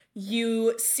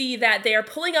you see that they are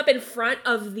pulling up in front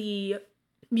of the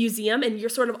museum, and you're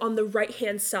sort of on the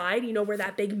right-hand side, where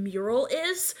that big mural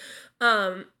is.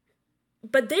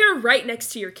 But they are right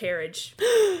next to your carriage.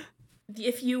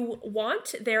 If you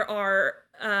want, there are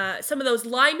some of those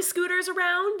Lime scooters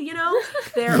around,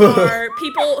 There are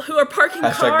people who are parking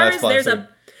cars.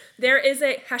 There is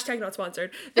a hashtag not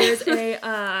sponsored. There's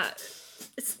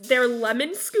they're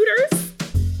lemon scooters.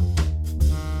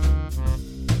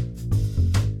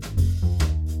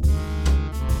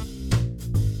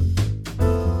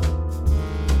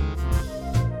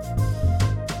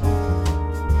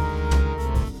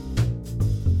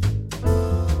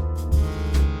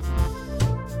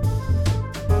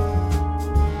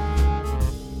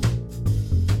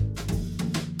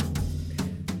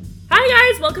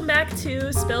 Welcome back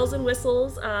to Spells and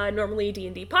Whistles, normally a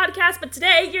D&D podcast, but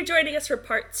today you're joining us for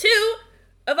part 2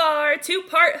 of our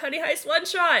 2-part Honey Heist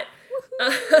one-shot.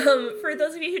 For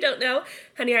those of you who don't know,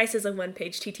 Honey Heist is a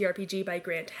one-page TTRPG by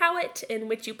Grant Howitt, in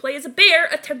which you play as a bear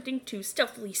attempting to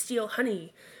stealthily steal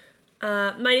honey.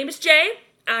 My name is Jay.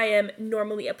 I am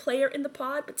normally a player in the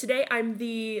pod, but today I'm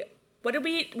the... What do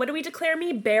we declare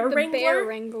me? Bear Wrangler? Bear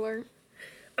Wrangler.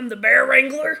 I'm the Bear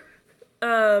Wrangler.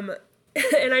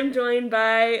 And I'm joined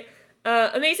by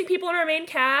amazing people in our main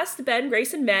cast, Ben,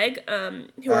 Grace, and Meg,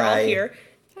 who are all here.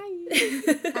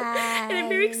 Hi. And I'm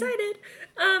very excited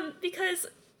because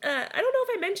I don't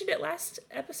know if I mentioned it last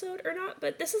episode or not,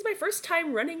 but this is my first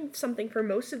time running something for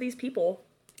most of these people.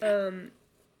 And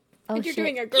you're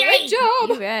doing a great job!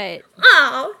 You're right.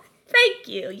 Oh, thank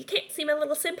you. You can't see my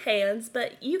little simp hands,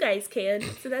 but you guys can,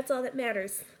 so that's all that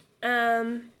matters.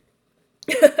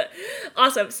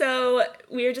 Awesome. So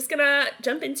we're just gonna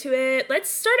jump into it. Let's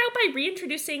start out by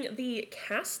reintroducing the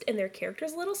cast and their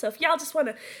characters a little. So if y'all just want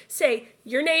to say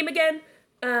your name again,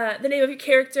 the name of your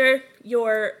character,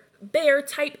 your bear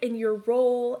type and your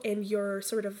role and your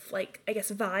sort of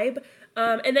vibe,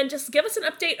 and then just give us an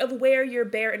update of where your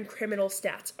bear and criminal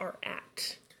stats are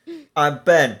at. I'm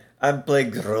Ben. I'm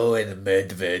playing Groen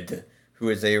Medved, who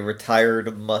is a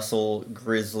retired muscle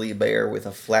grizzly bear with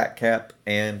a flat cap,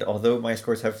 and although my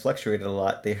scores have fluctuated a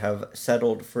lot, they have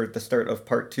settled for the start of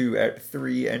part 2 at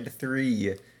 3 and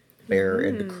 3. Bear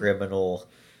and criminal.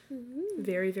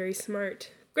 Very, very smart.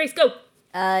 Grace, go!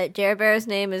 Jer Bear's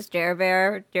name is Jer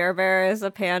Bear. Jer Bear is a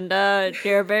panda.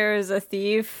 Jer Bear is a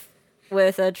thief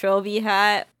with a trilby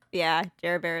hat. Yeah,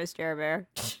 Jer Bear is Jer Bear.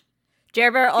 Jer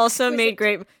Bear also made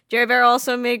great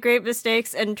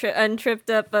mistakes and tripped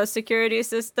up a security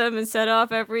system and set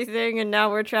off everything, and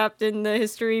now we're trapped in the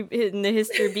History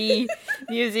B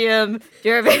museum.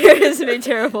 Jer Bear has made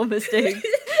terrible mistakes.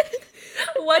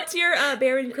 What's your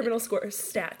bear and criminal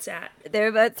stats at? They're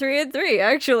about 3 and 3,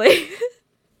 actually.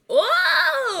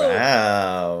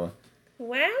 Whoa!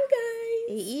 Wow, guys.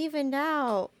 They evened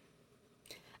out.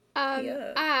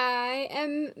 Yeah. I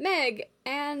am Meg,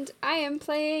 and I am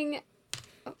playing...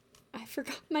 I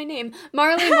forgot my name.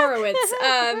 Marley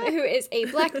Morowitz, who is a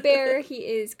black bear. He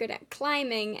is good at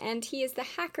climbing, and he is the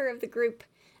hacker of the group,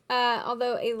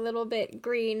 although a little bit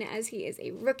green as he is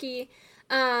a rookie.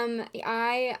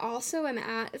 I also am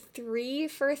at 3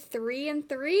 for 3 and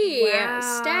 3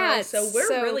 stats. So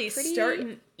we're really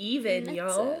starting even,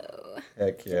 y'all.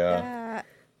 Heck yeah.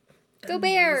 Go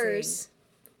Bears!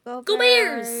 Go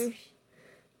Bears!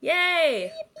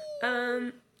 Yay!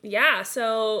 Yeah,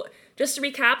 so... Just to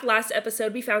recap, last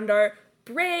episode we found our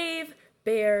brave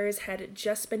bears had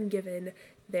just been given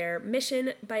their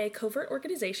mission by a covert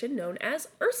organization known as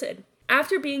URSID.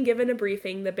 After being given a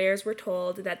briefing, the bears were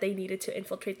told that they needed to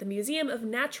infiltrate the Museum of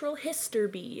Natural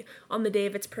History on the day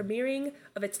of its premiering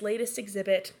of its latest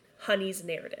exhibit, Honey's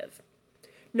Narrative.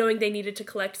 Knowing they needed to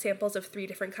collect samples of 3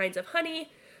 different kinds of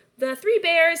honey, the 3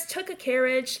 bears took a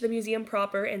carriage to the museum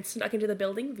proper and snuck into the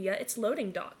building via its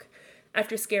loading dock.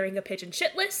 After scaring a pigeon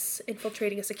shitless,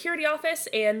 infiltrating a security office,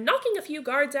 and knocking a few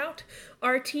guards out,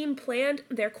 our team planned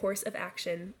their course of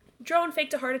action. Drone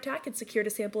faked a heart attack and secured a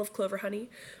sample of clover honey,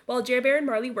 while Jer Bear and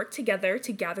Marley worked together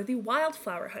to gather the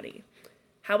wildflower honey.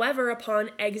 However, upon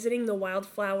exiting the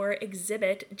wildflower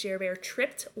exhibit, Jer Bear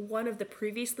tripped one of the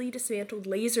previously dismantled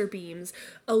laser beams,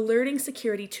 alerting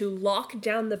security to lock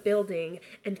down the building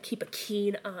and keep a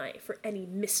keen eye for any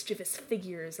mischievous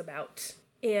figures about.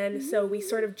 And so we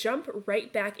sort of jump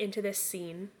right back into this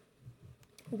scene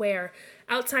where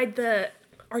outside the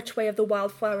archway of the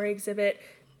wildflower exhibit,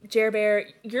 Jer Bear,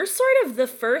 you're sort of the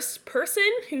first person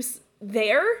who's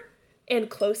there and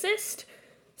closest.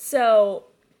 So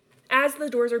as the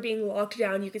doors are being locked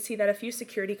down, you can see that a few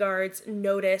security guards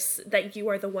notice that you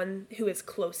are the one who is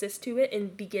closest to it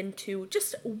and begin to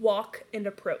just walk and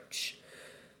approach.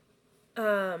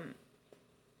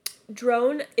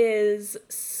 Drone is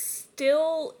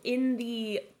still in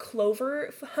the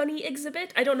clover honey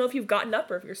exhibit. I don't know if you've gotten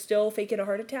up or if you're still faking a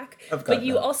heart attack. But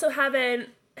you also have an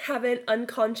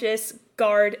unconscious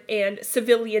guard and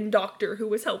civilian doctor who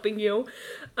was helping you,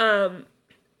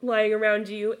 lying around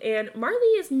you. And Marley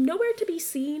is nowhere to be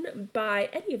seen by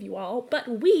any of you all,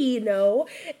 but we know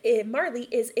Marley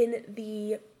is in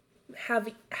the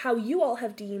how you all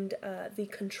have deemed the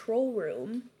control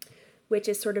room, which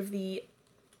is sort of the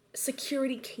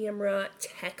security camera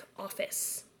tech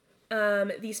office.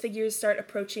 These figures start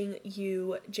approaching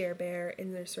you, Jerbear,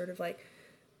 and they're sort of like,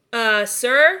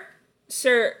 sir,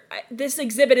 this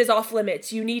exhibit is off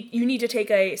limits. You need to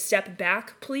take a step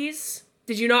back, please.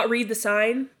 Did you not read the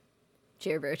sign?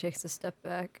 Jerbear takes a step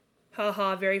back.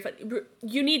 Haha, very funny.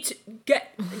 You need to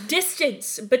get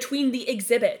distance between the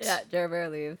exhibits. Yeah, Jerbear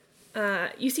leaves.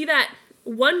 You see that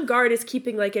one guard is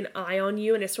keeping like an eye on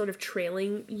you and is sort of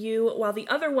trailing you, while the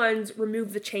other ones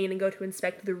remove the chain and go to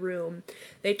inspect the room.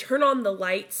 They turn on the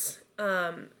lights,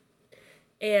 and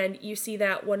you see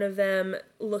that one of them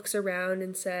looks around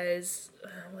and says,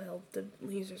 well, the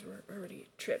lasers were already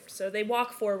tripped. So they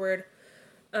walk forward,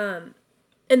 and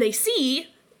they see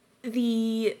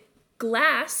the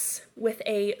glass with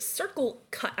a circle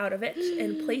cut out of it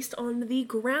and placed on the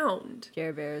ground.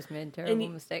 Jerbear's made a terrible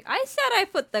mistake. I said I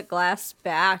put the glass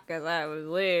back as I was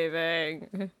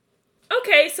leaving.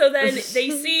 Okay, so then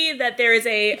they see that there is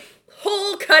a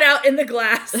hole cut out in the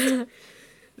glass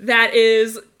that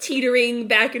is teetering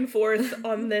back and forth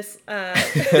on this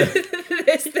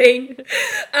this thing,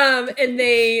 and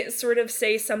they sort of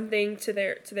say something to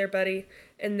their buddy,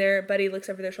 and their buddy looks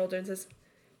over their shoulder and says,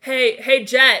 Hey,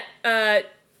 Jet,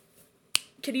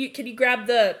 can you grab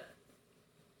the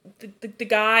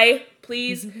guy,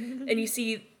 please? And you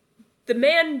see the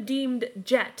man deemed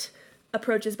Jet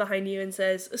approaches behind you and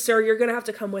says, sir, you're gonna have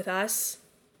to come with us.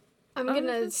 I'm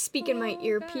gonna speak in my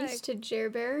earpiece to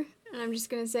Jerbear, and I'm just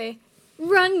gonna say,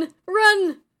 run,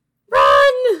 run,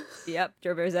 run! Yep,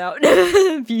 Jerbear's out.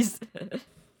 Peace.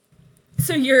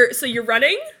 So you're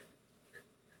running?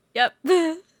 Yep.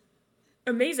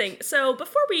 Amazing. So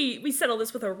before we settle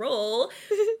this with a roll,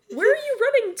 where are you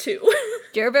running to?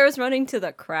 Jerbear's running to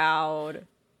the crowd.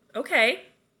 Okay.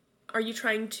 Are you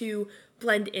trying to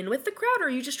blend in with the crowd, or are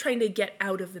you just trying to get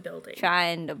out of the building?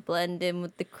 Trying to blend in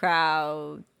with the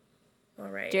crowd. All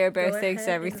right. Jerbear thinks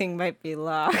everything might be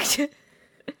locked.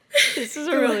 This is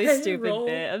a really stupid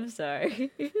bit. I'm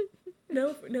sorry.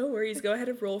 No worries. Go ahead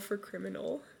and roll for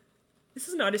criminal. This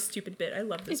is not a stupid bit. I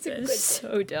love this bit. It's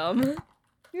so dumb.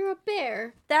 You're a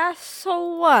bear. That's a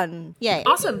 1. Yay.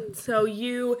 Awesome. So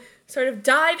you sort of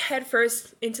dive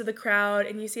headfirst into the crowd,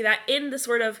 and you see that in the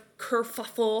sort of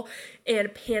kerfuffle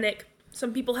and panic,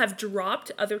 some people have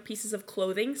dropped other pieces of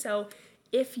clothing. So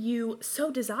if you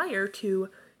so desire to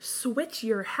switch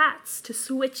your hats, to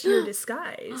switch your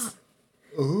disguise,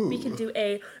 Ooh. we can do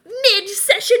a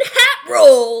mid-session hat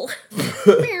roll.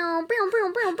 Roll.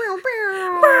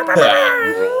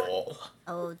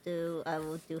 I will do.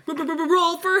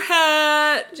 Roll for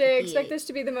hat. Jay, I expect this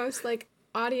to be the most,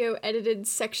 audio edited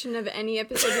section of any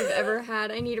episode we've ever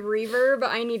had. I need a reverb,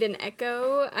 I need an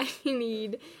echo, I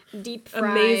need deep fried.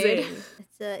 Amazing.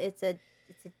 It's a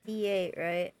D8,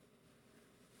 right?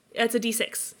 It's a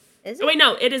D6. Is it? Oh, wait,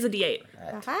 no, it is a D8.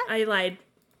 Hat? I lied.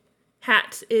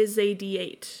 Hat is a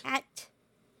D8. Hat.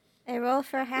 I roll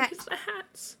for hat. It's the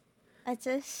hats.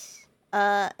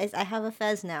 I have a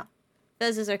fez now.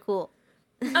 Fezzes are cool.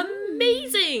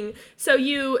 Amazing! So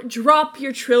you drop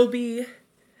your trilby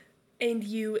and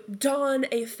you don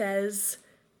a fez,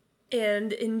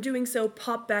 and in doing so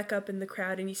pop back up in the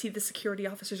crowd, and you see the security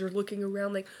officers are looking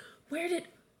around like, where did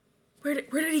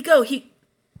he go? He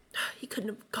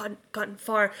couldn't have gotten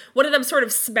far. One of them sort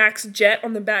of smacks Jet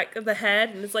on the back of the head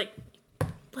and is like,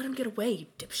 let him get away, you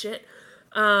dipshit.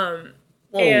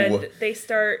 And they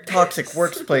start... Toxic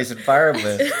workplace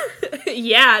environment.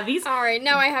 Yeah, these... Alright,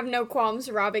 now I have no qualms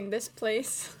robbing this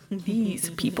place. These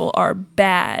people are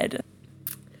bad.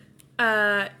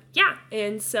 Yeah,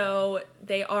 and so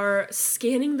they are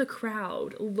scanning the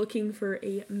crowd, looking for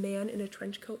a man in a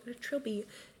trench coat and a trilby,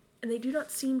 and they do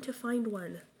not seem to find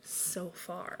one so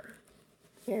far.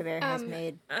 Jerbear has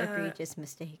made egregious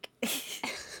mistake.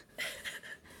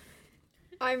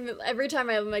 Every time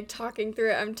I'm talking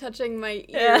through it, I'm touching my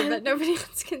ear, but nobody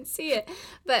else can see it.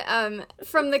 But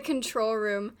from the control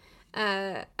room,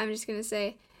 I'm just gonna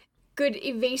say, good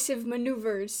evasive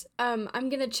maneuvers. I'm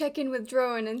gonna check in with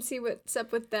Drone and see what's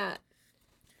up with that.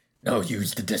 No,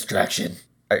 use the distraction.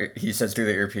 He says through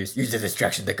the earpiece, use the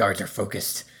distraction. The guards are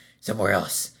focused somewhere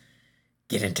else.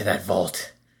 Get into that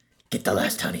vault. Get the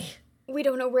last honey. We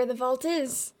don't know where the vault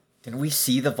is. Can we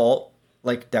see the vault,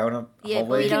 like, down a Yeah, but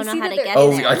hallway? we don't know how to get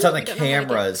Oh, there. it's on the We don't know how to get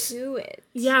cameras. to it.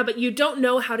 Yeah, but you don't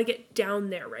know how to get down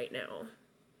there right now.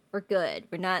 We're good.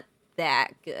 We're not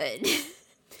that good.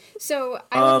 So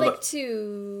I would like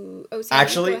to. Oh, sorry.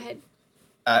 actually- Go ahead.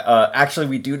 Actually,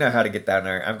 we do know how to get down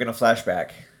there. I'm gonna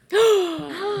flashback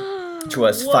to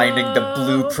us finding the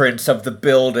blueprints of the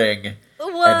building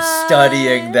and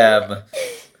studying them.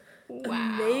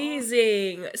 Wow.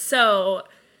 Amazing. So,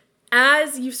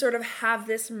 as you sort of have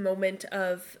this moment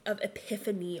of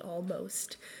epiphany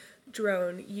almost,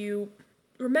 Drone, you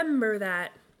remember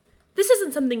that this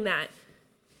isn't something that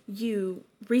you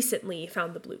recently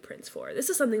found the blueprints for. This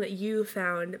is something that you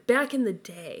found back in the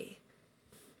day.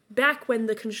 Back when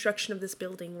the construction of this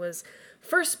building was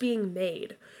first being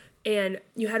made. And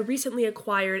you had recently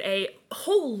acquired a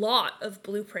whole lot of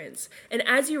blueprints. And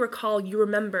as you recall, you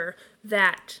remember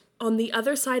that on the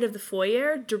other side of the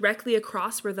foyer, directly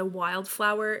across where the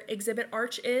wildflower exhibit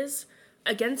arch is,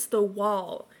 against the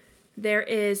wall, there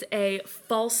is a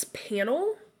false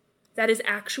panel that is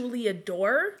actually a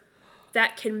door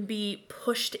that can be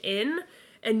pushed in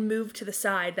and moved to the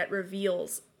side that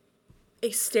reveals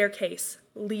a staircase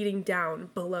leading down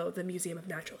below the Museum of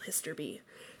Natural History.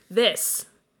 This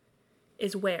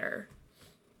is where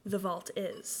the vault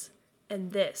is,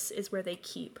 and this is where they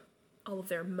keep all of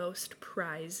their most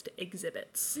prized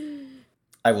exhibits.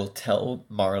 I will tell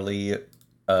Marley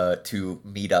to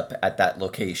meet up at that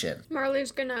location.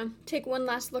 Marley's gonna take one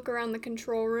last look around the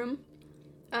control room.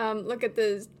 Look at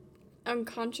the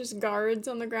unconscious guards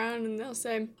on the ground, and they'll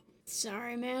say,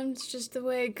 "Sorry, man, it's just the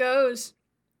way it goes."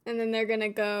 And then they're gonna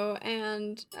go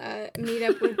and meet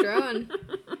up with Drone.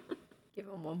 Give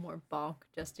him one more bonk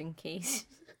just in case.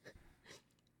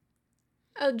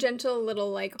 A gentle little,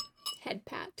 like, head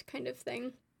pat kind of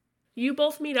thing. You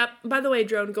both meet up. By the way,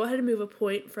 Drone, go ahead and move a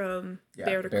point from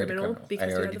bear to criminal. Because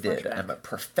I you already had the did. flashback. I'm a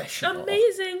professional.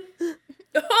 Amazing.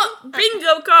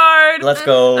 Bingo card. Let's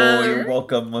go. You're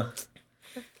welcome.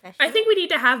 I think we need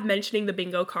to have mentioning the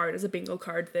bingo card as a bingo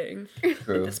card thing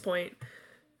True. at this point.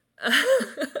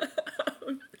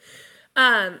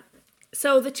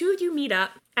 So the two of you meet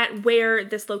up at where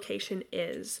this location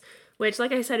is, which,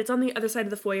 like I said, it's on the other side of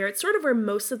the foyer. It's sort of where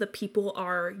most of the people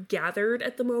are gathered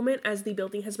at the moment as the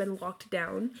building has been locked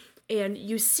down. And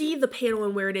you see the panel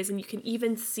and where it is, and you can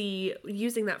even see,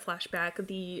 using that flashback,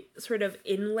 the sort of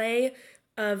inlay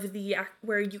of the,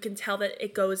 where you can tell that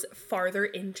it goes farther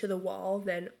into the wall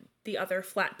than the other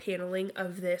flat paneling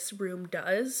of this room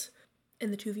does.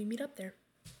 And the two of you meet up there.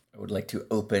 I would like to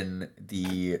open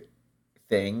the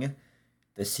thing,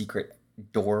 the secret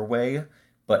doorway,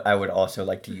 but I would also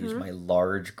like to use my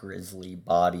large grizzly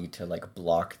body to, like,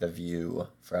 block the view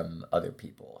from other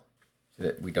people so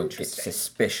that we don't get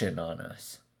suspicion on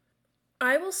us.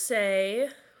 I will say,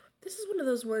 this is one of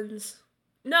those ones.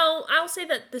 No, I'll say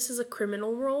that this is a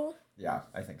criminal role. Yeah,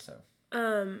 I think so.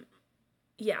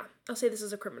 Yeah, I'll say this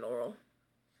is a criminal role.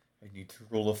 I need to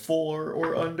roll a 4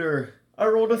 or under. I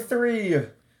rolled a 3.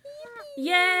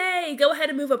 Yay! Go ahead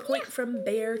and move a point from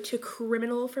bear to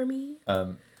criminal for me.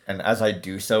 And as I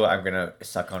do so, I'm gonna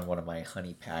suck on one of my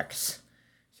honey packs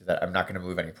so that I'm not gonna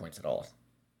move any points at all.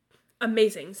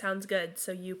 Amazing, sounds good.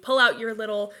 So you pull out your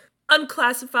little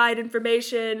unclassified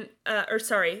information,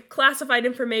 classified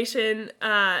information,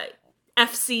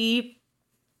 FC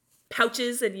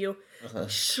pouches, and you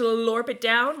slurp it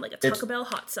down like a Taco Bell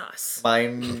hot sauce.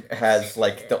 Mine has,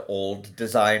 like, the old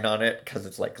design on it because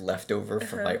it's, like, leftover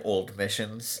from my old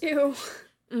missions. Ew.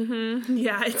 Mm-hmm.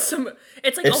 Yeah, it's all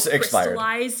expired.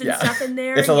 crystallized and stuff in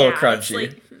there. It's a little It's crunchy.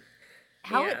 like,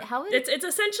 it's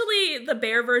essentially the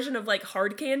bear version of, like,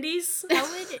 hard candies.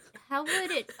 How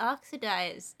would it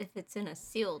oxidize if it's in a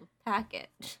sealed packet?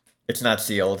 It's not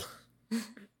sealed.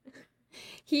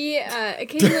 He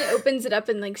occasionally opens it up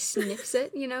and, like, sniffs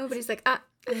it, you know, but he's like, I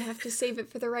have to save it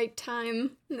for the right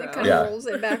time. And then kind of rolls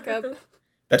it back up.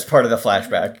 That's part of the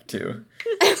flashback, too.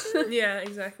 Yeah,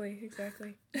 exactly.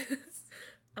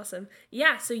 Awesome.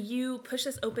 Yeah, so you push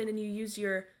this open and you use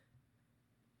your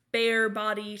bear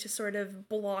body to sort of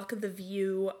block the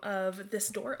view of this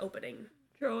door opening.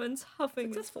 Drone's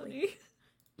huffing Successfully.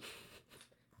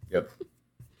 Yep.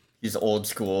 He's old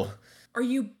school. Are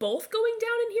you both going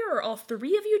down in here, or all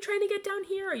three of you trying to get down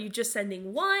here? Are you just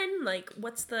sending one? Like,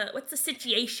 what's the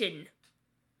situation?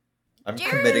 I'm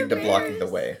committing to blocking the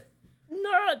way.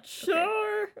 Not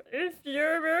sure if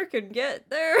Jerber can get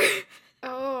there.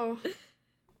 Oh.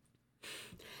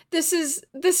 This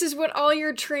is what all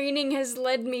your training has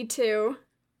led me to.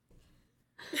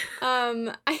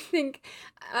 I think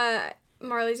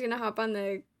Marley's gonna hop on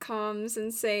the comms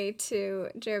and say to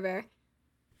Jerber,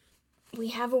 "We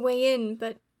have a way in,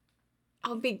 but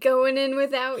I'll be going in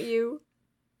without you.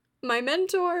 My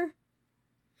mentor.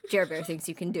 Jerbear thinks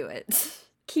you can do it.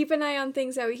 Keep an eye on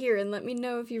things out here and let me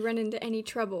know if you run into any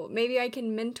trouble. Maybe I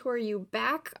can mentor you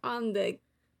back on the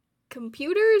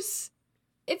computers?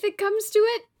 If it comes to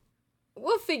it,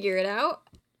 we'll figure it out.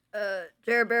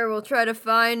 Jerbear will try to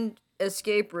find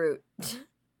escape route.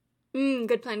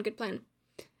 Good plan.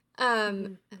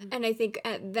 And I think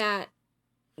at that,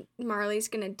 Marley's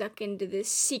gonna duck into this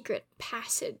secret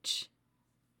passage.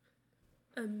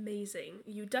 Amazing.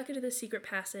 You duck into the secret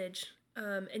passage,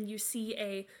 and you see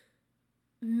a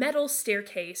metal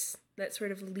staircase that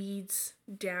sort of leads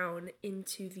down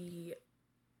into the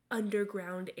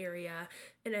underground area.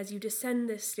 And as you descend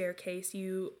this staircase,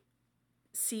 you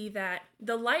see that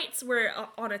the lights were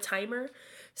on a timer.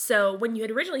 So when you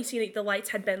had originally seen it, the lights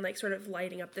had been like sort of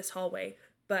lighting up this hallway.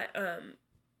 But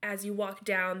as you walk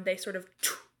down, they sort of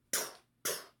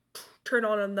turn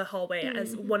on the hallway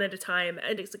as one at a time,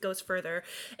 and as it goes further.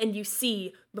 And you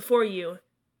see before you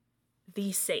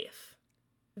the safe.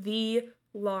 The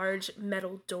large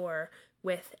metal door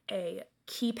with a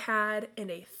keypad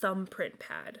and a thumbprint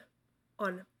pad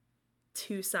on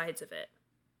two sides of it.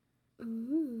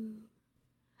 Ooh.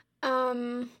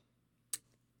 I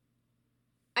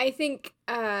think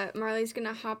Marley's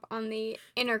gonna hop on the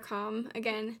intercom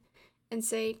again and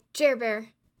say, Jerbear,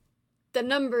 the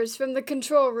numbers from the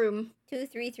control room.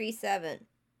 2337.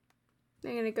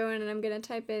 I'm gonna go in and I'm gonna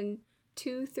type in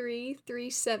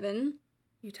 2337.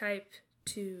 You type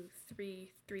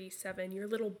 2337, your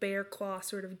little bear claw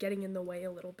sort of getting in the way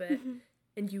a little bit,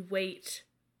 and you wait,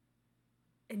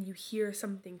 and you hear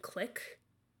something click,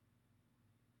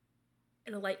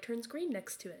 and a light turns green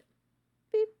next to it.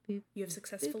 Beep, beep, you have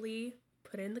successfully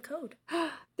put in the code.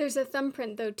 There's a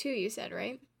thumbprint though too, you said,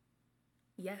 right?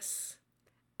 Yes.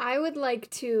 I would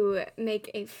like to make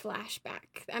a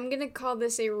flashback. I'm gonna call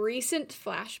this a recent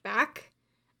flashback.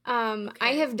 Okay.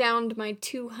 I have downed my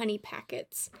 2 honey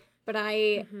packets, but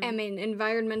I am an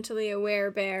environmentally aware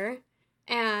bear,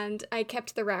 and I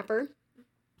kept the wrapper.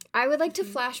 I would like to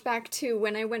flashback to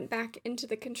when I went back into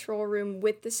the control room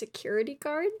with the security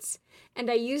guards,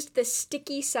 and I used the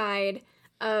sticky side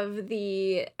of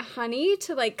the honey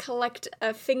to, like, collect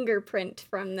a fingerprint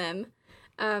from them,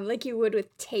 like you would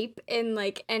with tape in,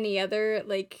 like, any other,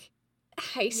 like,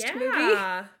 heist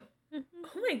movie.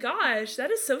 Oh my gosh,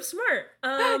 that is so smart.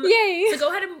 Yay! So go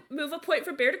ahead and move a point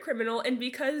for bear to criminal, and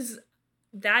because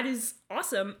that is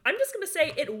awesome, I'm just gonna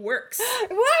say it works. Wow!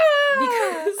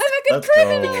 Because I'm a good Let's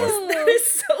criminal! go. That is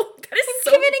so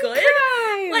committing good.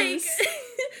 crimes! Like,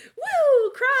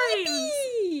 woo, crimes!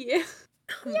 Yippee!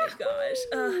 Oh my gosh.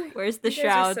 Where's the You guys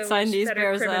are shroud? so Sign much these better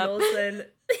bears up. criminals than-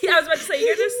 Yeah, I was about to say, you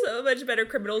guys are so much better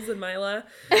criminals than Mila.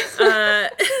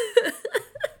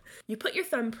 You put your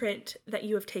thumbprint that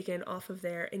you have taken off of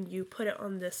there, and you put it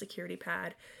on the security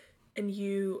pad, and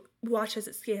you watch as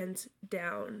it scans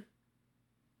down,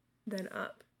 then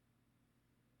up,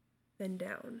 then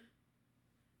down.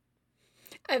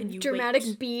 A dramatic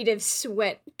wait. bead of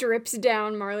sweat drips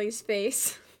down Marley's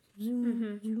face.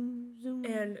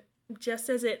 And just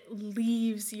as it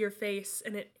leaves your face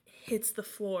and it hits the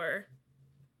floor,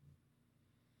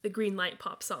 the green light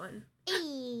pops on.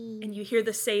 And you hear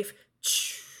the safe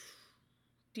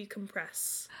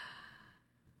decompress.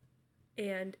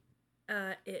 And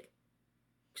it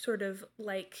sort of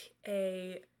like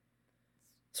the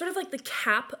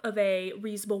cap of a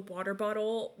reusable water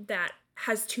bottle that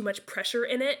has too much pressure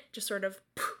in it just sort of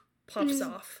pops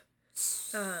off.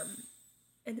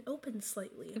 And opens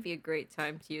slightly. It'd be a great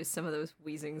time to use some of those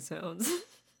wheezing sounds.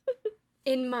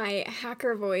 In my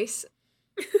hacker voice,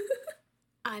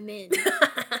 I'm in.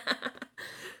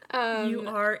 You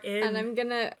are in. And I'm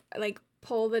gonna, like,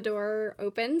 pull the door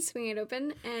open, swing it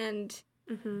open, and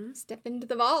step into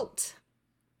the vault.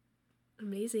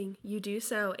 Amazing. You do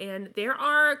so. And there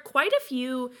are quite a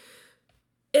few.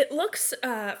 It looks,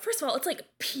 first of all, it's like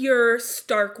pure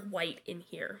stark white in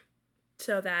here,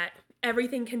 so that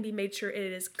everything can be made sure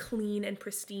it is clean and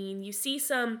pristine. You see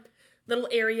some little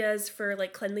areas for,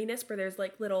 like, cleanliness where there's,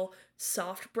 like, little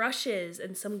soft brushes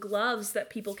and some gloves that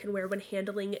people can wear when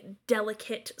handling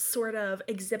delicate sort of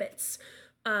exhibits.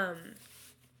 And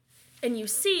you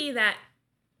see that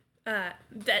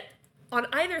that on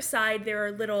either side there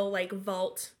are little, like,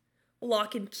 vault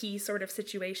lock and key sort of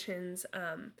situations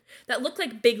that look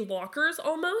like big lockers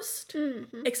almost,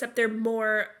 except they're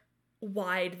more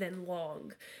wide than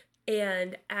long.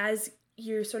 And as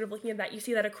you're sort of looking at that, you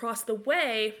see that across the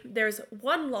way, there's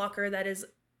one locker that is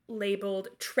labeled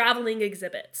traveling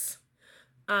exhibits.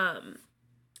 And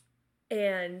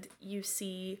you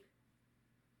see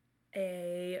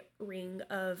a ring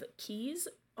of keys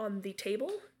on the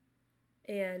table.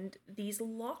 and these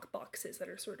lock boxes that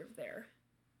are sort of there.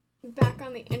 Back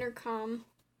on the intercom,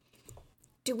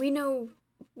 do we know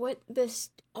what this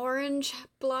orange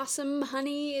blossom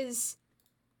honey is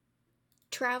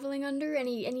traveling under?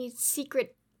 Any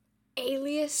secret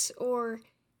alias or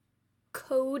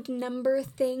code number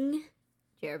thing?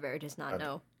 Jerbear does not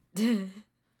know.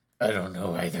 I don't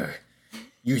know either.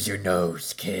 Use your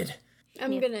nose, kid.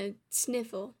 I'm gonna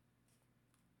sniffle.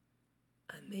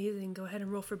 Amazing. Go ahead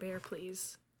and roll for bear,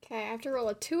 please. Okay, I have to roll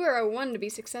a 2 or a 1 to be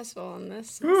successful on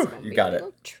this. You got it.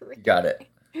 You got it.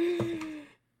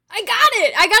 I got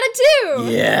it! I got it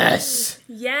too! Yes!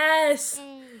 Yes!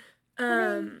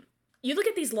 You look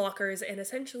at these lockers and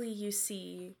essentially you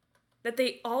see that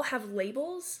they all have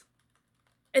labels.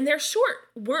 And they're short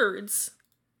words,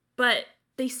 but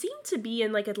they seem to be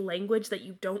in like a language that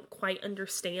you don't quite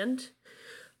understand.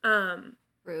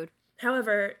 Rude.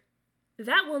 However,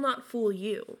 that will not fool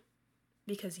you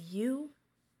because you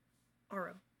are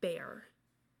a bear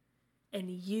and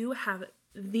you have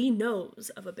the nose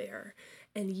of a bear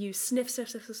and you sniff,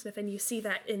 and you see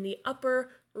that in the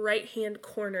upper right-hand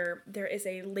corner there is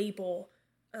a label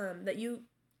that you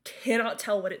cannot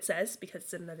tell what it says because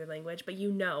it's in another language, but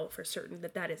you know for certain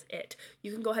that that is it.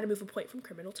 You can go ahead and move a point from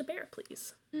criminal to bear,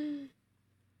 please.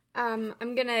 I'm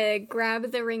gonna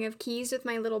grab the ring of keys with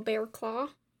my little bear claw,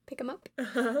 pick them up,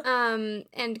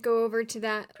 and go over to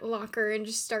that locker and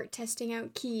just start testing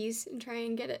out keys and try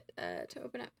and get it to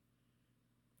open up.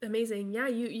 Amazing. Yeah,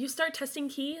 you start testing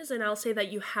keys, and I'll say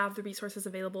that you have the resources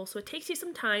available, so it takes you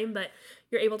some time, but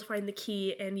you're able to find the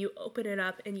key, and you open it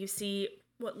up, and you see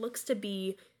what looks to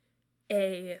be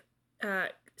a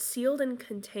sealed and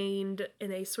contained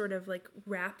in a sort of like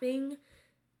wrapping,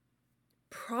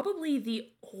 probably the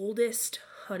oldest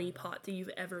honey pot that you've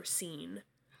ever seen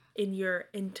in your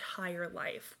entire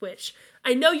life, which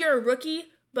I know you're a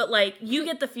rookie, but like you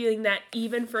get the feeling that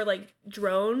even for like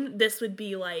drone, this would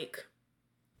be like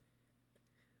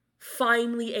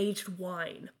finely aged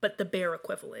wine, but the bear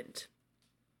equivalent.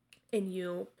 And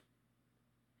you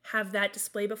have that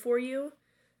display before you,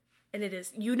 and it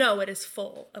is, you know, it is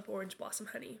full of orange blossom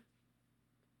honey.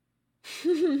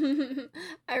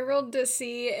 I rolled to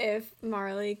see if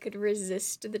Marley could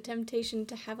resist the temptation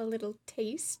to have a little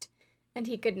taste, and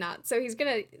he could not, so he's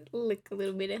gonna lick a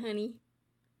little bit of honey.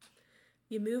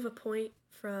 You move a point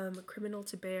from criminal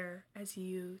to bear as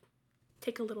you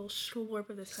take a little slurp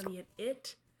of this honey, and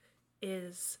it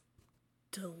is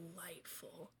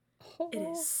delightful. Oh. It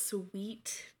is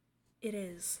sweet. It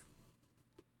is...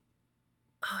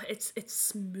 it's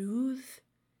smooth,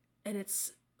 and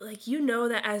it's like, you know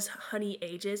that as honey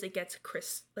ages, it gets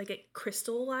it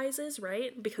crystallizes,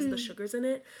 right? Because of the sugars in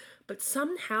it. But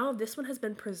somehow this one has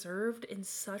been preserved in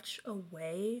such a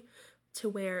way to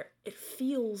where it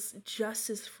feels just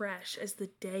as fresh as the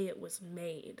day it was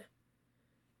made.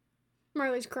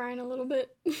 Marley's crying a little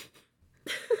bit.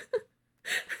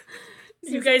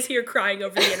 You guys hear crying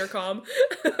over the intercom.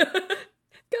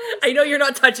 I know you're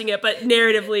not touching it, but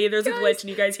narratively, there's a glitch and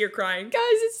you guys hear crying. Guys,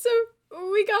 it's so...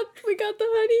 We got the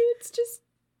honey. It's just...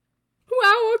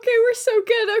 Wow, okay, we're so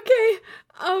good, okay.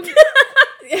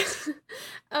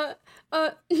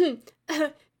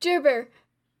 Jerbear,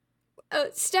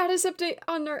 status update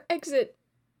on our exit.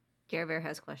 Jerbear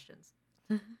has questions.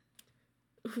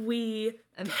 We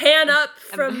pan up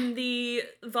from the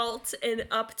vault and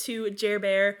up to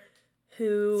Jerbear,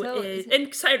 who is...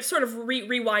 And sort of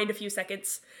rewind a few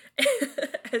seconds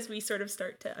as we sort of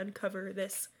start to uncover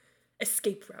this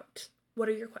escape route. What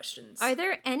are your questions? Are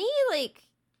there any, like,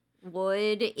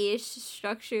 wood-ish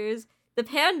structures? The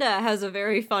panda has a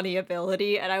very funny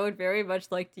ability, and I would very much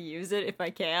like to use it if I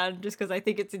can, just because I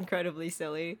think it's incredibly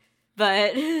silly.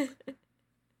 But...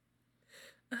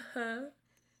 I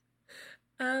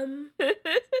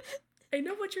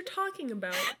know what you're talking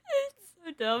about. It's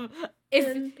so dumb.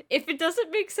 If it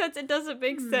doesn't make sense, it doesn't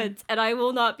make sense, and I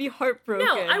will not be heartbroken.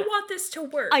 No, I want this to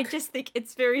work. I just think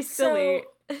it's very silly.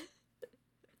 So,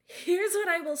 here's what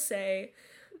I will say.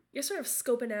 You're sort of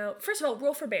scoping out... First of all,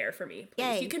 roll for bear for me, please.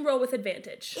 Yay. You can roll with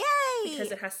advantage. Yay! Because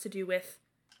it has to do with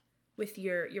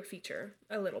your feature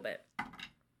a little bit.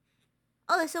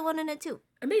 Oh, there's a 1 and a 2.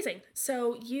 Amazing.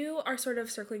 So you are sort of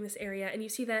circling this area, and you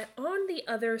see that on the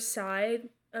other side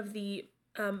of the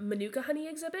Manuka honey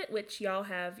exhibit, which y'all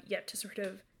have yet to sort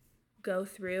of go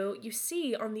through, you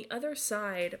see on the other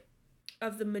side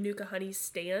of the Manuka honey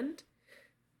stand,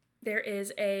 there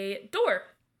is a door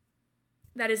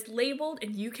that is labeled,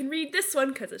 and you can read this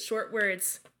one because it's short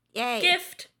words. Yay.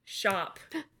 Gift shop.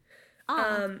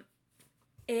 And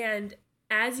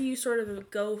as you sort of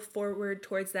go forward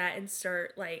towards that and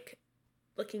start like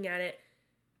looking at it,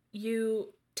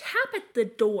 you tap at the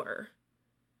door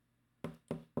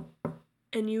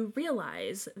and you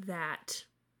realize that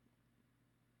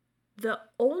the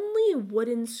only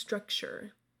wooden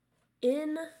structure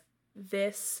in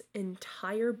this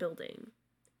entire building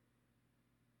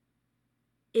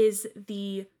is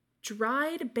the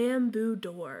dried bamboo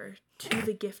door to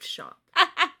the gift shop,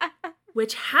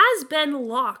 which has been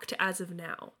locked as of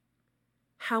now.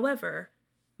 However,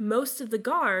 most of the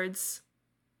guards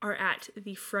are at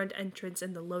the front entrance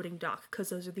and the loading dock because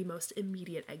those are the most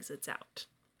immediate exits out.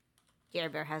 Care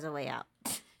Bear has a way out.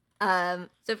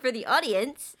 So for the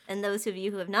audience, and those of you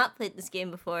who have not played this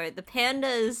game before, the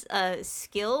panda's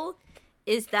skill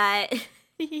is that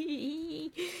they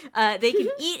can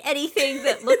eat anything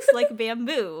that looks like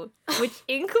bamboo, which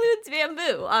includes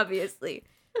bamboo, obviously.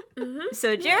 Mm-hmm.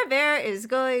 So Jer Bear is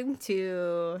going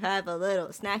to have a little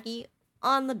snacky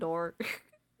on the door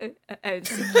and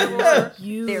secure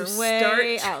their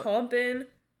way out.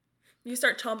 You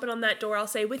start chomping on that door. I'll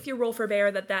say with your roll for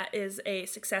bear that is a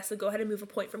success. So go ahead and move a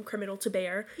point from criminal to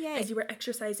bear. Yay. As you are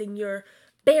exercising your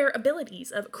bear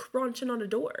abilities of crunching on a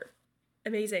door.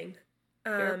 Amazing.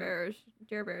 Jer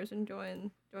Bear's enjoying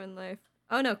life.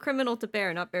 Oh no, criminal to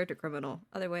bear, not bear to criminal.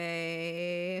 Other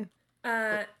way.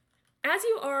 As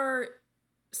you are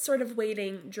sort of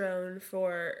waiting, Drone,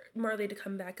 for Marley to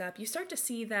come back up, you start to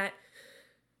see that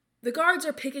the guards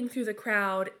are picking through the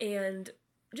crowd, and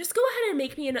just go ahead and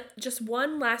make me just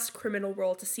one last criminal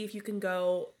roll to see if you can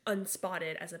go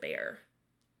unspotted as a bear.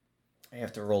 I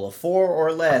have to roll a 4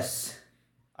 or less.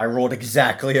 I rolled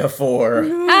exactly a 4.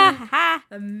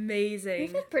 Amazing.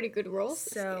 You've had pretty good rolls.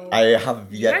 So I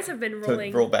have yet you guys have been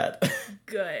rolling to roll bad.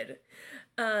 Good.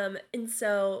 And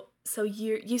so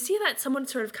you see that someone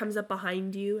sort of comes up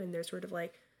behind you, and they're sort of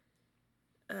like,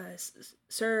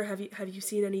 "Sir, have you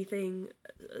seen anything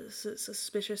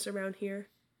suspicious around here?"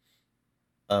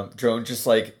 Drone just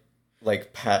like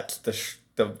pats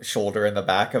the shoulder and the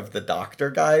back of the doctor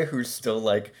guy who's still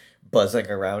like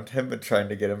buzzing around him and trying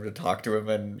to get him to talk to him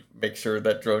and make sure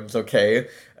that Drone's okay,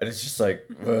 and it's just like,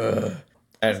 ugh.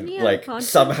 And like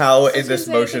somehow in this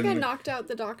motion, I think I knocked out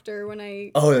the doctor when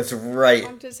I. Oh, that's right.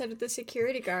 Honked his head with the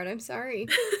security guard. I'm sorry.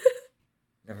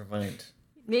 Never mind.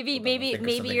 Maybe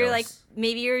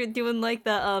you're doing like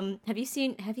the Have you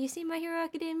seen My Hero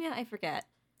Academia? I forget.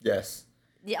 Yes.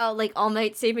 Yeah, like All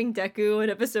Might saving Deku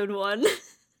in episode 1.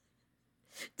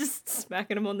 Just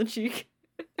smacking him on the cheek.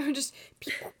 I'm just.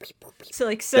 So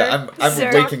like, sir, yeah,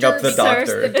 I'm waking up the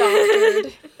doctor.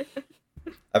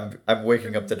 I'm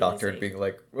waking up the doctor and being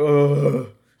like, ugh.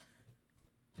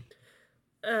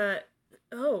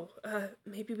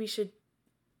 Maybe we should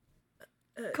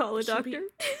call a doctor.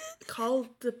 Call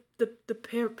the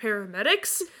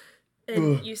paramedics,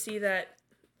 and you see that.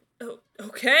 Oh,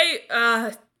 okay.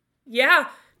 Yeah.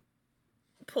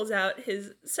 Pulls out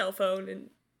his cell phone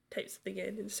and types something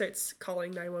in and starts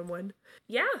calling 911.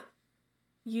 Yeah.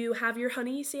 You have your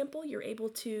honey sample. You're able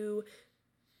to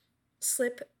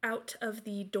slip out of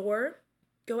the door.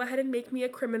 Go ahead and make me a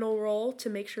criminal roll to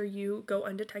make sure you go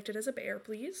undetected as a bear,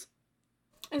 please.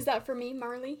 Is that for me,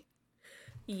 Marley?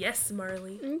 Yes,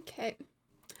 Marley. Okay.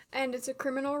 And it's a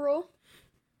criminal roll?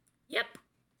 Yep.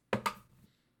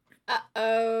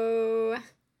 Uh-oh.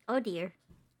 Oh dear.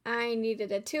 I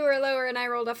needed a 2 or lower and I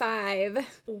rolled a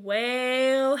 5.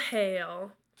 Well,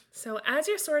 hail. So as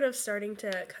you're sort of starting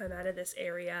to come out of this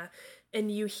area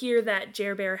and you hear that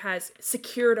Jer Bear has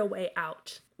secured a way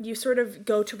out, you sort of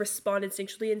go to respond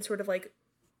instinctually and sort of like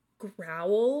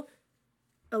growl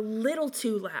a little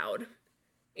too loud.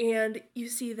 And you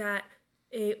see that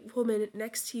a woman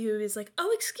next to you is like,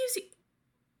 "Oh, excuse you."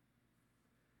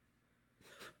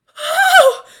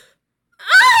 Oh,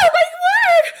 my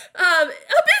word!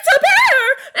 It's a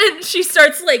bear! And she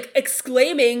starts like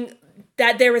exclaiming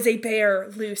that there is a bear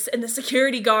loose, and the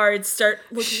security guards start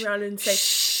looking around and say,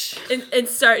 and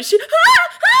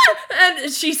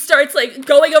she starts like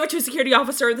going over to a security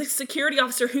officer, and the security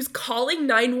officer who's calling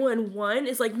 911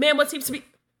 is like, "Ma'am, what seems to be..."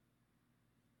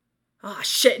 "Ah,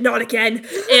 shit, not again,"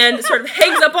 and sort of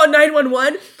hangs up on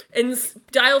 911 and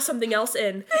dials something else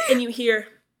in, and you hear,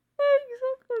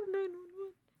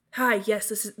 "Hi, yes,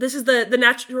 this is the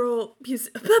Natural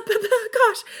Museum."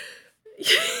 Gosh.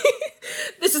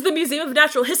 "This is the Museum of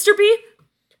Natural History?"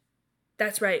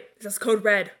 "That's right. That's code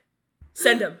red.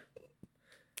 Send him."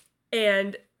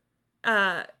 And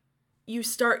you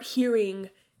start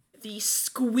hearing the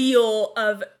squeal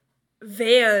of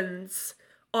vans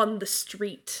on the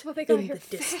street in the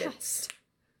distance.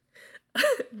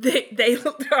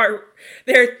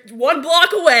 They're 1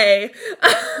 block away.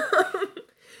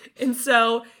 And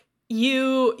so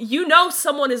you know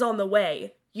someone is on the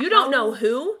way. You don't know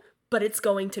who, but it's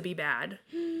going to be bad.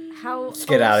 Let's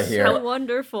get out of here. How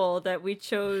wonderful that we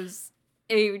chose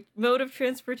a mode of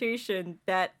transportation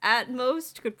that at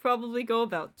most could probably go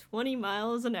about 20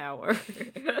 miles an hour.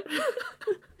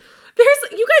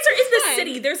 You guys are in the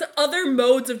city. There's other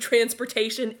modes of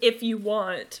transportation if you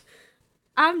want.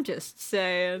 I'm just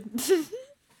saying.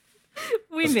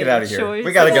 Let's get out of here. Choices.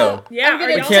 We gotta go. Yeah,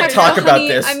 we can't talk about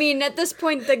this. I mean, at this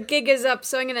point, the gig is up,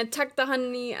 so I'm gonna tuck the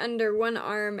honey under one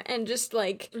arm and just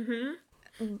like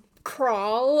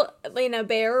crawl in a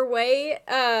bear way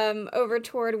over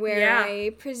toward where I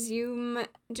presume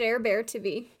Jer Bear to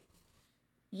be.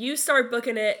 You start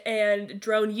booking it, and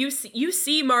Drone, you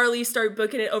see Marley start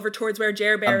booking it over towards where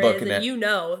Jer Bear is, and you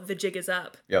know the jig is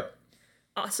up. Yep.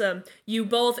 Awesome. You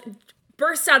both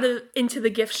burst into the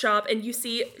gift shop, and you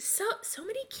see so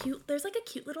many there's like a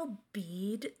cute little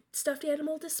bead stuffed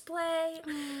animal display.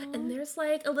 Aww. And there's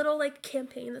like a little like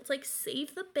campaign that's like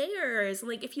save the bears. And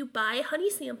like if you buy honey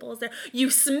samples there, you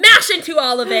smash into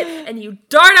all of it and you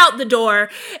dart out the door.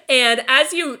 And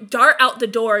as you dart out the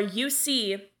door, you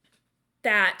see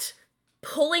that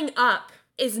pulling up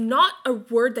is not a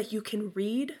word that you can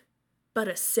read, but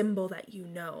a symbol that you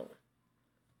know.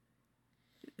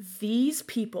 These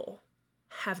people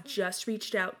have just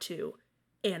reached out to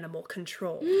animal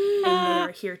control, and they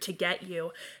are here to get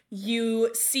you.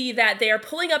 You see that they are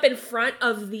pulling up in front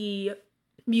of the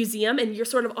museum, and you're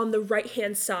sort of on the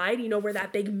right-hand side, you know, where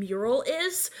that big mural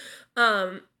is.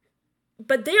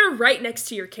 But they are right next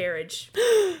to your carriage.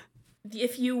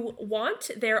 If you want,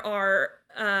 there are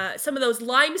some of those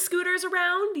Lime scooters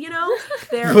around, you know?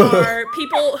 There are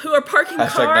people who are parking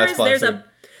cars.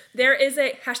 There is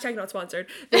a hashtag not sponsored.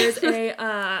 There's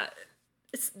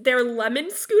they're lemon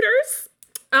scooters.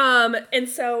 And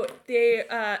so they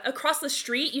across the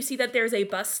street, you see that there's a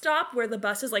bus stop where the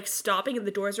bus is like stopping and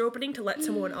the doors are opening to let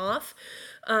someone off.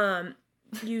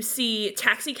 You see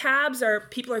taxi cabs, or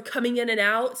people are coming in and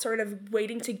out, sort of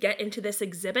waiting to get into this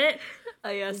exhibit.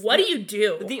 Yes, what do you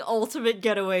do? The ultimate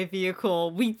getaway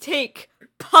vehicle. We take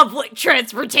public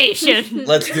transportation.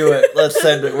 Let's do it. Let's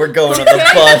send it. We're going on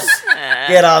the bus.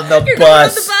 Get on the You're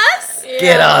bus. Going on the bus? Yeah.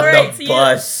 Get on the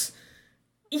bus.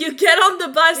 You get on the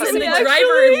bus and the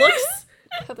driver looks.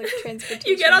 Public transportation.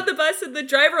 You get on the bus and the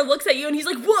driver looks at you and he's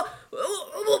like,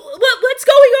 what's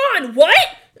going on? What?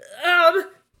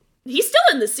 He's still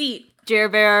in the seat. Jer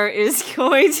Bear is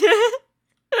going to...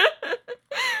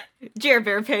 Jer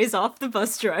Bear pays off the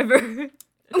bus driver.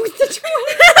 With the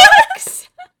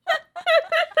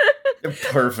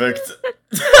 $20. Perfect.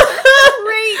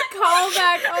 Great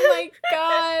callback. Oh my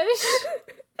gosh.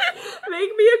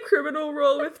 Make me a criminal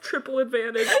roll with triple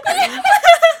advantage.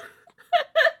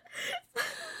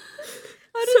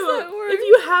 How does that work? If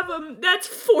you have them, that's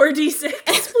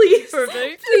 4d6, please.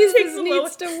 Perfect. Please, this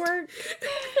needs to work.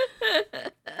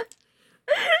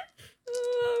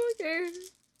 Okay.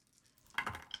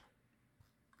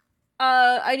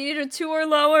 I need a 2 or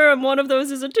lower, and one of those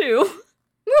is a 2.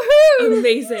 Woohoo!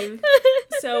 Amazing.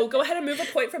 So go ahead and move a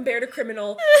point from bear to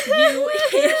criminal. You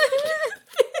hand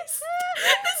this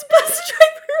bus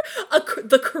driver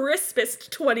the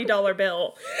crispest $20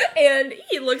 bill, and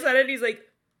he looks at it and he's like,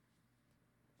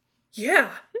 "Yeah,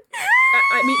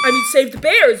 I mean, save the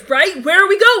bears, right? Where are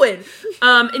we going?"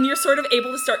 And you're sort of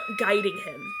able to start guiding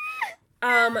him.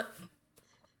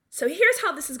 So here's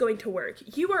how this is going to work.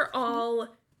 You are all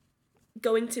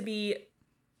going to be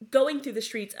going through the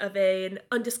streets of an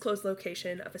undisclosed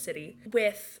location of a city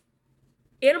with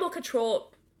animal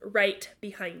control right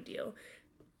behind you.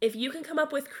 If you can come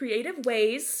up with creative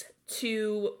ways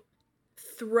to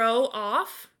throw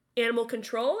off animal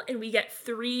control, and we get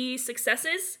 3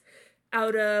 successes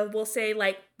out of, we'll say,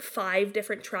 like 5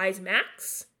 different tries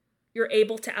max, you're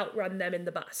able to outrun them in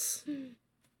the bus.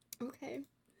 Okay.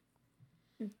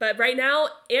 But right now,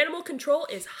 animal control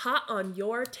is hot on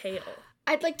your tail.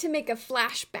 I'd like to make a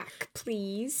flashback,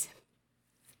 please.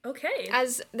 Okay.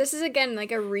 As this is again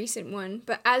like a recent one,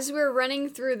 but as we're running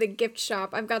through the gift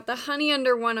shop, I've got the honey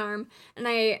under one arm, and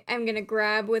I am gonna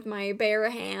grab with my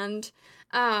bare hand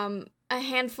a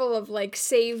handful of like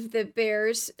save the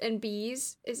bears and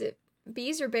bees. Is it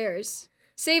bees or bears?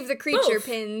 Save the creature Both.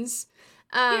 Pins.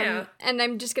 Yeah. And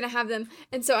I'm just gonna have them,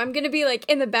 and so I'm gonna be like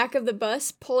in the back of the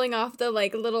bus pulling off the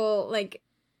like little like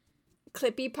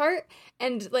clippy part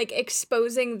and like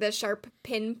exposing the sharp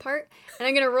pin part, and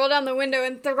I'm gonna roll down the window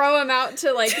and throw them out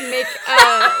to like make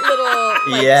a little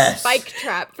like spike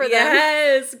trap for them.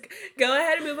 Yes. Go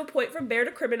ahead and move a point from bear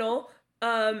to criminal,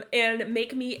 and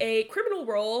make me a criminal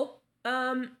roll.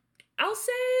 I'll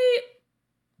say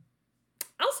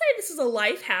this is a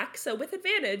life hack, so with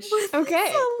advantage.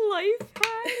 Okay. A life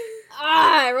hack.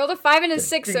 I rolled a 5 and a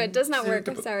 6, so it does not work.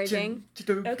 I'm sorry, gang.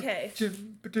 Okay.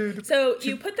 So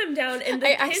you put them down, and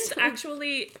the pins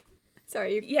actually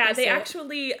Sorry. They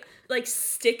actually like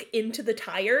stick into the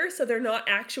tire, so they're not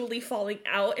actually falling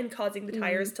out and causing the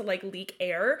tires to like leak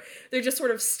air. They're just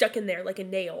sort of stuck in there like a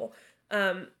nail.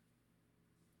 But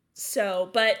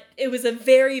it was a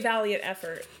very valiant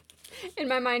effort. In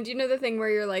my mind, you know the thing where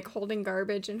you're like holding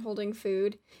garbage and holding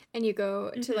food, and you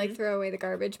go to like throw away the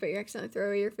garbage, but you accidentally throw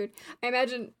away your food. I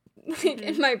imagine, like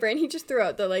in my brain, he just threw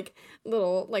out the like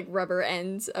little like rubber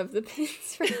ends of the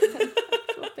pins from the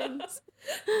actual pins.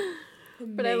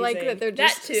 But I like that they're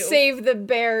just save the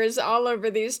bears all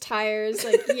over these tires.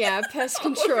 Like, yeah, pest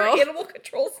control. Animal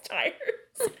control's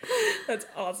tires. That's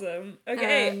awesome.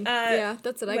 Okay.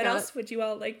 That's what I got. What else would you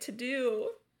all like to do?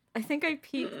 I think I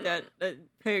peaked at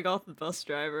paying off the bus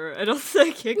driver.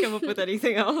 I can't come up with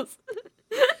anything else.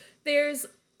 There's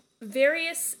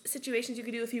various situations you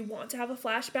could do if you want to have a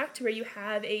flashback to where you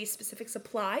have a specific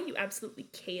supply. You absolutely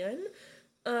can.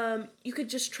 You could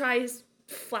just try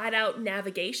flat out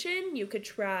navigation. You could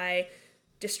try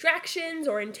distractions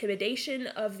or intimidation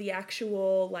of the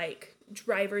actual like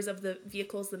drivers of the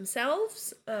vehicles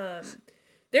themselves.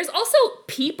 There's also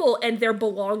people and their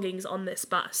belongings on this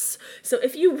bus. So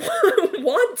if you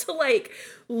want to like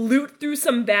loot through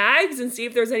some bags and see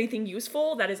if there's anything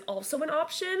useful, that is also an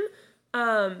option.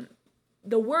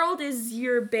 The world is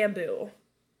your bamboo.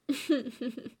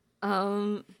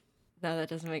 No, that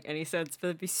doesn't make any sense, but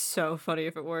it'd be so funny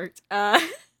if it worked. Do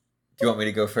you want me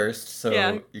to go first so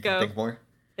you can think more?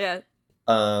 Yeah.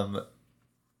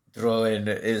 Droin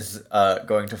is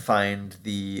going to find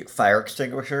the fire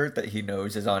extinguisher that he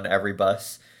knows is on every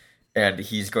bus, and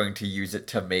he's going to use it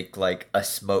to make like a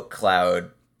smoke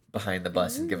cloud behind the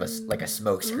bus and give us like a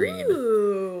smoke screen.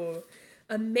 Ooh,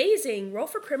 amazing. Roll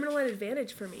for criminal at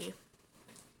advantage for me.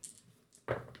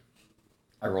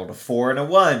 I rolled a 4 and a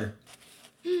 1.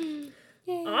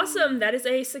 Awesome. That is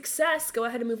a success. Go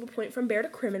ahead and move a point from bear to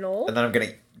criminal. And then I'm going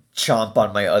to chomp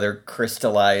on my other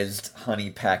crystallized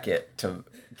honey packet to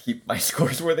keep my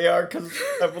scores where they are because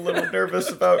I'm a little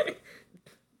nervous about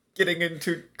getting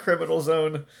into criminal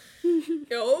zone.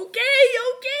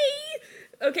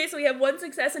 Okay, so we have 1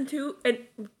 success and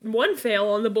 1 fail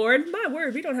on the board. My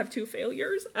word, we don't have 2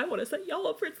 failures. I want to set y'all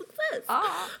up for success.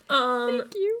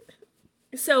 Thank you.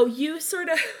 So you sort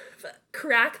of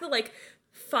crack the like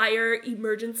fire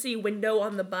emergency window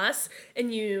on the bus,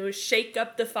 and you shake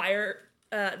up the fire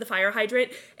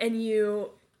hydrant, and you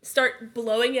start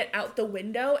blowing it out the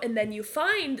window, and then you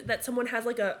find that someone has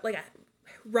like a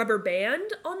rubber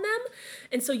band on them,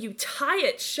 and so you tie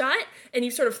it shut and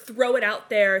you sort of throw it out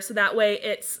there so that way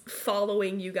it's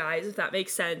following you guys, if that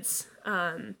makes sense.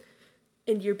 And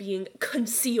you're being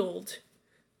concealed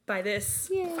by this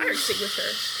fire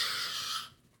extinguisher.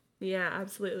 Yeah,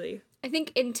 absolutely. I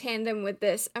think in tandem with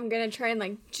this, I'm gonna try and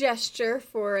like gesture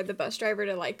for the bus driver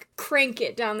to like crank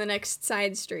it down the next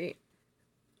side street.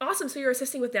 Awesome, so you're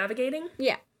assisting with navigating?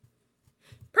 Yeah.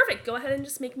 Perfect, go ahead and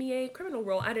just make me a criminal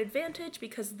roll at advantage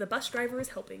because the bus driver is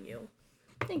helping you.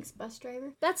 Thanks, bus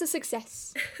driver. That's a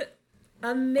success.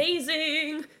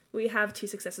 Amazing! We have 2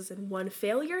 successes and 1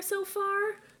 failure so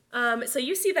far. So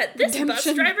you see that this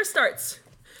bus driver starts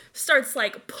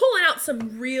like pulling out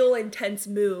some real intense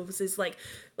moves. Is like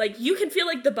you can feel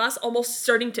like the bus almost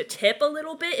starting to tip a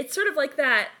little bit. It's sort of like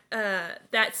that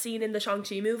scene in the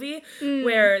Shang-Chi movie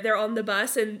where they're on the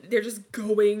bus and they're just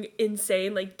going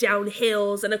insane, like down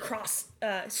hills and across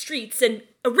streets and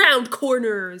around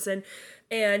corners,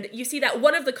 and you see that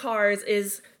one of the cars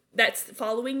that's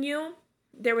following you.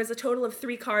 There was a total of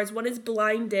 3 cars. One is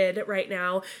blinded right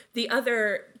now. The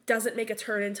other doesn't make a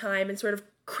turn in time and sort of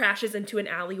crashes into an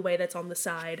alleyway that's on the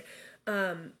side.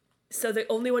 So the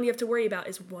only one you have to worry about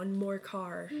is one more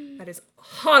car that is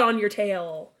hot on your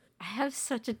tail. I have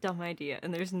such a dumb idea,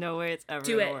 and there's no way it's ever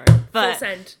do gonna it. work. But full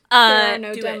send. There are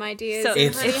no dumb ideas. So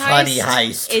it's honey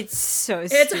heist. It's so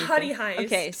It's stupid. a honey heist.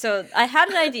 Okay, so I had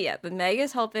an idea, but Meg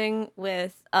is helping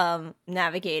with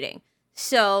navigating.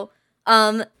 So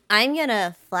I'm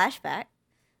gonna flashback.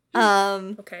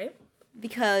 Okay.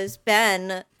 Because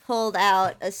Ben pulled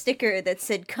out a sticker that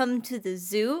said "Come to the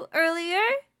zoo" earlier.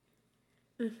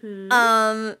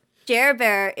 Mm-hmm. Jer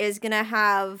Bear is gonna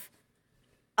have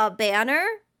a banner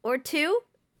or 2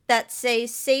 that say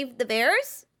 "Save the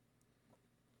Bears"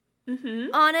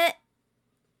 on it.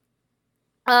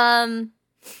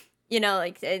 You know,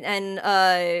 like and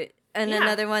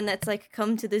another one that's like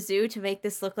 "Come to the zoo" to make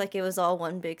this look like it was all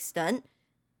one big stunt.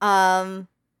 And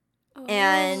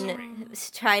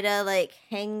try to like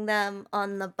hang them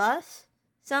on the bus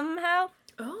somehow.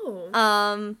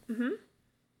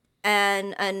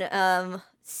 And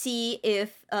see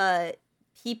if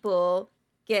people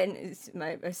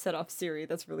I set off Siri.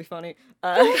 That's really funny.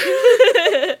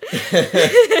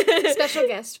 Special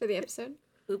guest for the episode.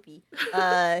 Oopie.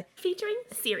 Featuring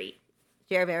Siri.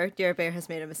 Jer Bear has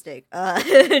made a mistake.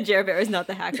 Jer Bear is not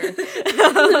the hacker.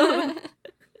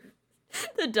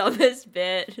 The dumbest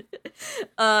bit.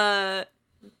 And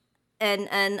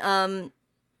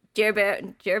Jer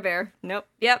Bear. Nope.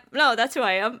 Yep. No, that's who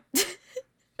I am.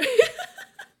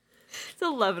 It's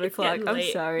 11 o'clock. I'm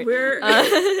late. sorry. Jer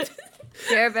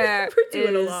Bear We're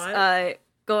doing a lot.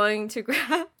 going to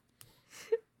grab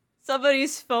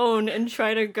somebody's phone and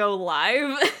try to go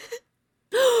live.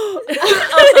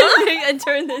 And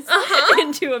turn this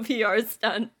into a PR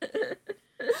stunt.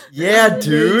 Yeah,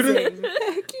 dude.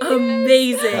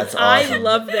 Amazing. That's I awesome.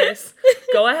 love this.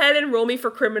 Go ahead and roll me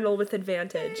for criminal with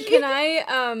advantage. Can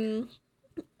I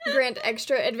grant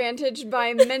extra advantage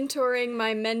by mentoring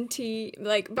my mentee,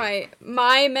 like by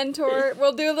my mentor?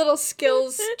 We'll do a little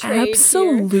skills trade here.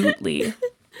 Absolutely.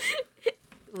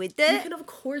 With You the can of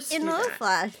course do in the that.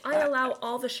 flash. I allow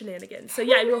all the shenanigans. So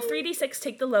yeah, you roll 3d6,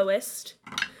 take the lowest.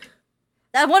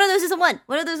 One of those is a 1.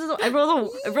 One of those is a, I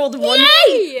rolled 1.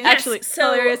 Yay! Actually,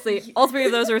 so- hilariously, all 3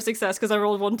 of those are a success because I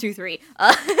rolled 1, 2, 3.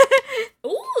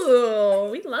 Ooh,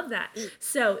 we love that.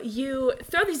 So you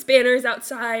throw these banners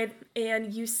outside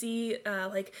and you see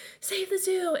like save the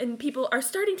zoo, and people are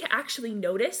starting to actually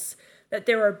notice that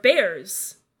there are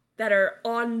bears that are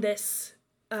on this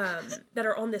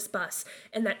bus,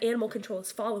 and that animal control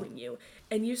is following you.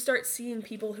 And you start seeing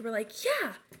people who are like,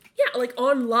 yeah, like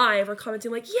on live or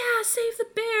commenting like, yeah, save the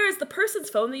bears. The person's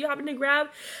phone that you happen to grab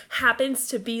happens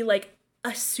to be like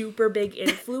a super big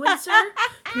influencer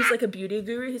who's like a beauty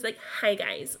guru. He's like, hi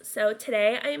guys, so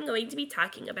today I am going to be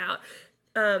talking about,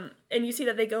 and you see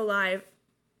that they go live,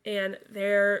 and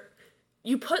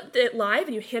you put it live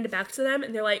and you hand it back to them,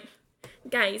 and they're like,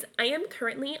 guys, I am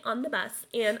currently on the bus,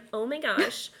 and oh my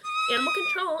gosh, animal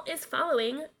control is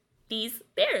following these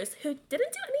bears who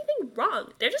didn't do anything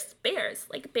wrong. They're just bears.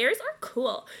 Like, bears are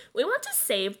cool. We want to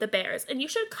save the bears, and you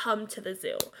should come to the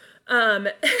zoo.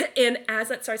 And as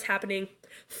that starts happening,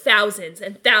 thousands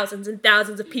and thousands and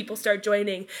thousands of people start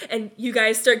joining, and you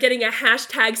guys start getting a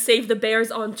hashtag Save the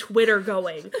Bears on Twitter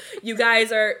going. You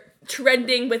guys are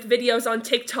trending with videos on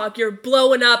TikTok. You're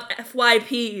blowing up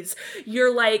FYPs.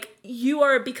 You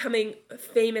are becoming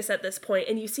famous at this point,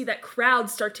 and you see that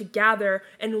crowds start to gather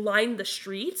and line the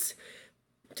streets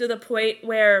to the point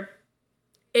where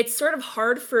it's sort of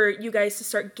hard for you guys to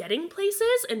start getting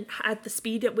places and at the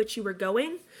speed at which you were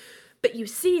going. But you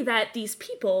see that these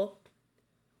people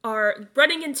are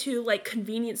running into like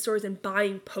convenience stores and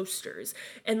buying posters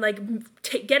and like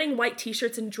getting white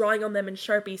t-shirts and drawing on them in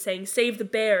Sharpie saying, save the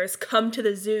bears, come to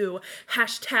the zoo,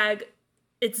 hashtag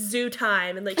it's zoo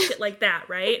time, and like shit like that,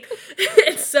 right?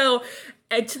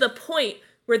 and to the point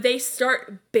where they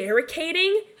start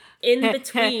barricading in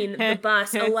between the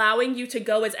bus, allowing you to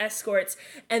go as escorts,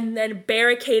 and then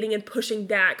barricading and pushing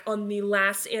back on the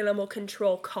last animal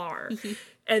control car.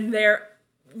 And they're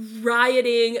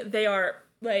rioting, they are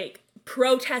like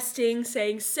protesting,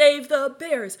 saying, save the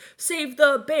bears, save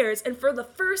the bears. And for the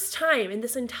first time in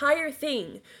this entire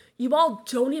thing, you all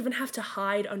don't even have to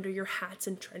hide under your hats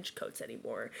and trench coats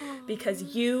anymore. Aww.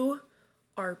 Because you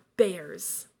are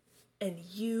bears, and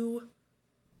you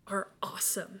are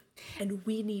awesome, and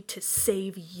we need to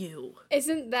save you.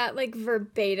 Isn't that like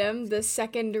verbatim the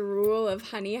second rule of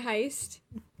Honey Heist?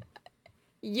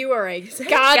 You are a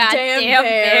goddamn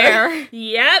bear.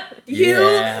 Yep.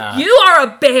 Yeah. You are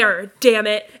a bear, damn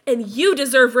it. And you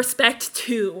deserve respect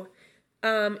too.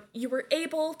 You were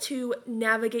able to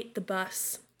navigate the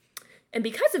bus. And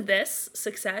because of this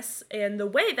success and the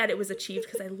way that it was achieved,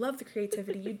 because I love the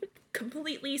creativity, you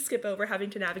completely skip over having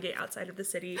to navigate outside of the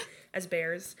city as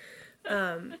bears.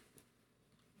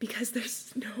 Because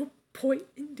there's no point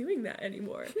in doing that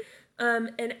anymore.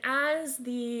 And as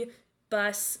the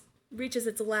bus reaches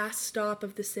its last stop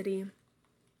of the city,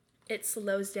 it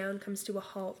slows down, comes to a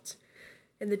halt,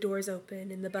 and the doors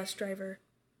open, and the bus driver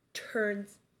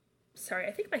turns. Sorry,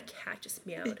 I think my cat just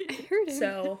meowed. I heard him.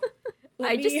 So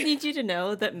I just need you to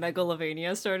know that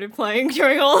Megalovania started playing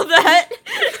during all of that.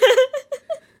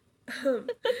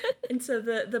 And so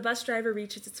the bus driver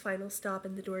reaches its final stop,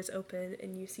 and the doors open,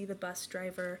 and you see the bus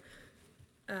driver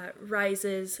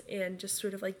rises and just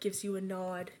sort of like gives you a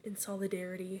nod in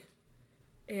solidarity,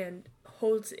 and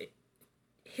holds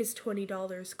his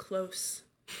 $20 close,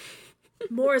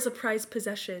 more as a prized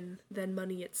possession than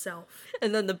money itself.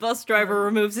 And then the bus driver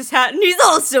removes his hat, and he's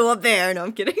also a bear. No,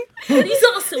 I'm kidding. And he's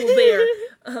also a bear.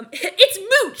 It's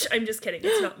Mooch! I'm just kidding,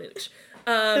 it's not Mooch.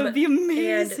 That would be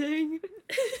amazing.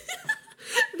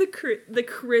 The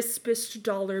crispest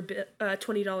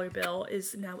 $20 bill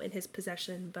is now in his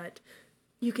possession, but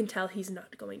you can tell he's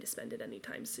not going to spend it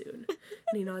anytime soon.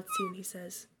 And he nods to you and he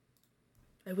says,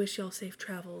 I wish y'all safe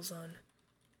travels on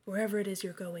wherever it is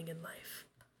you're going in life.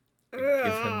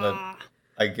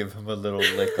 I give him a little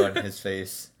lick on his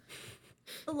face.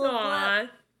 Aww.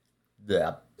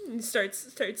 Yeah. He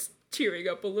starts tearing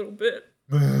up a little bit.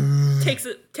 takes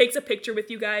a picture with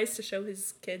you guys to show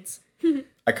his kids.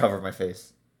 I cover my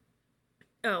face.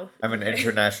 Oh. I'm an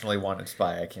internationally wanted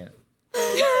spy. I can't.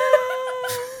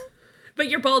 But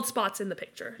your bald spot's in the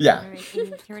picture. Yeah.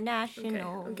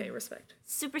 International. Okay, respect.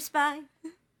 Super spy.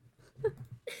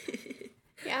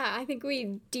 Yeah, I think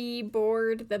we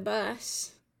deboard the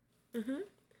bus. Mm-hmm.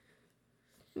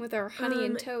 With our honey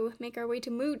in tow, make our way to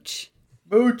Mooch.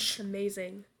 Mooch.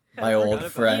 Amazing. My old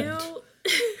friend.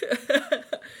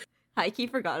 Heike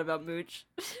forgot about Mooch.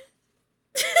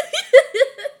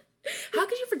 How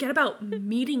could you forget about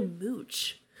meeting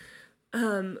Mooch? We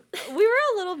were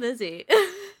a little busy.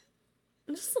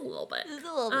 Just a little bit. Just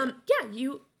a little bit.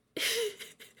 Yeah,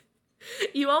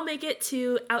 you all make it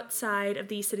to outside of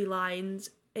the city lines,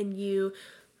 and you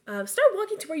start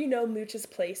walking to where you know Mooch's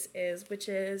place is, which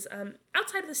is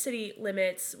outside of the city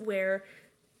limits, where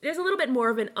there's a little bit more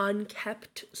of an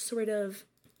unkept sort of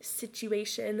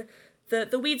situation.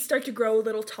 The weeds start to grow a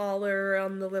little taller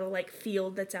on the little like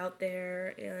field that's out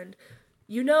there, and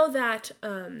you know that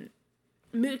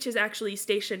Mooch is actually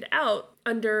stationed out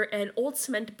under an old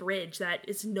cement bridge that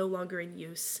is no longer in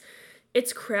use.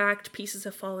 It's cracked, pieces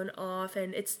have fallen off,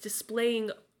 and it's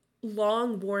displaying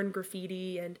long worn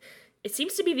graffiti, and it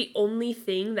seems to be the only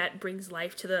thing that brings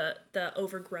life to the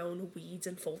overgrown weeds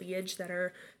and foliage that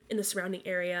are in the surrounding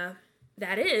area.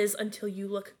 That is, until you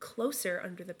look closer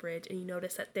under the bridge and you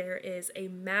notice that there is a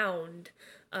mound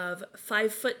of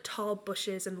 5-foot-tall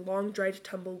bushes and long-dried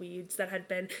tumbleweeds that had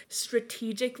been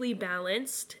strategically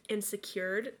balanced and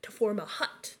secured to form a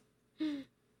hut.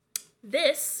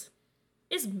 This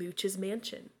is Mooch's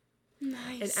mansion.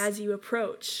 Nice. And as you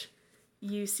approach,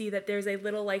 you see that there's a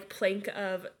little, like, plank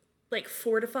of, like,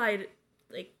 fortified,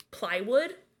 like,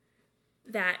 plywood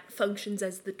that functions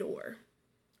as the door.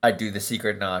 I do the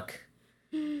secret knock.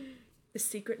 The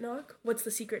secret knock? What's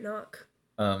the secret knock?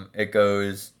 It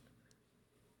goes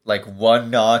like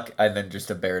one knock and then just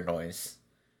a bear noise.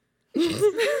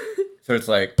 So it's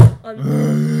like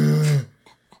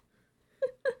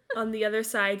on the other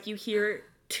side, you hear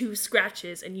 2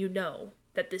 scratches, and you know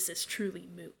that this is truly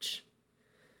Mooch.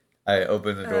 I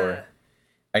open the door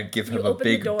and give him a open the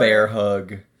big door. bear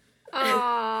hug.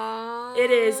 Aww. It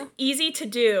is easy to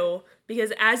do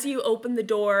because as you open the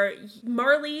door,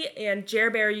 Marley and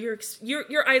Jer-Bear, your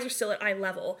eyes are still at eye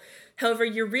level. However,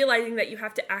 you're realizing that you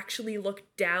have to actually look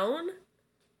down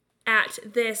at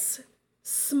this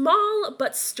small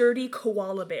but sturdy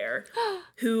koala bear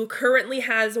who currently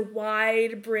has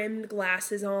wide-brimmed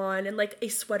glasses on and like a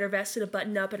sweater vest and a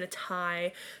button-up and a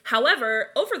tie. However,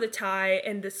 over the tie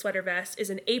and the sweater vest is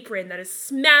an apron that is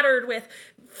smattered with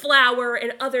flour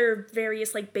and other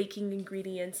various like baking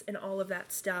ingredients and all of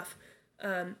that stuff.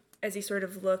 As he sort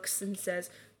of looks and says,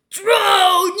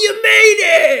 "Drone, you made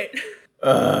it!"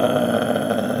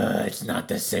 It's not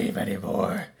the same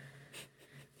anymore.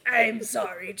 I'm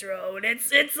sorry, Drone.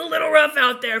 It's a little rough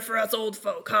out there for us old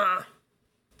folk, huh?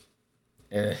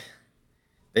 They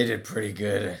did pretty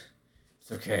good.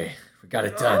 It's okay. We got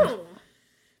it done. Oh.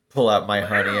 Pull out my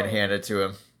honey and hand it to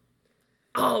him.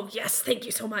 Oh, yes, thank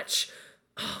you so much.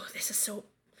 Oh, this is so...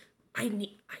 I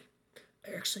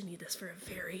actually need this for a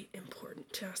very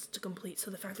important task to complete,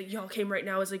 so the fact that y'all came right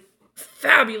now is a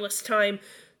fabulous time.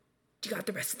 Do you got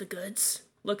the rest of the goods?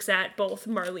 Looks at both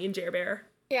Marley and Jer-Bear.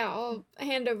 Yeah, I'll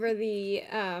hand over the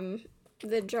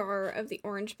jar of the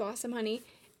orange blossom honey.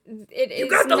 It You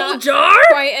is got the whole not jar?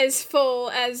 quite as full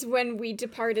as when we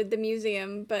departed the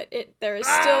museum, but there is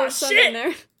still some in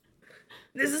there.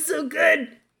 This is so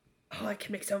good. Oh, I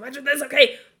can make so much of this.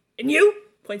 Okay, and you?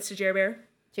 Points to Jer-Bear.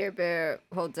 Jer-Bear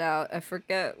holds out. I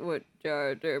forget what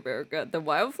jar Jer-Bear got. The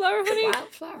wildflower honey?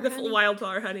 Wildflower The honey.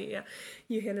 wildflower honey, yeah.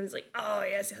 You hand him, he's like, oh,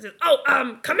 yes.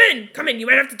 Oh, come in. You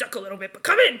might have to duck a little bit, but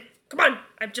come in. Come on,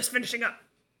 I'm just finishing up.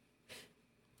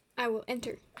 I will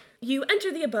enter. You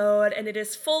enter the abode, and it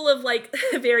is full of, like,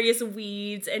 various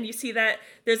weeds, and you see that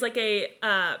there's, like, a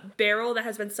barrel that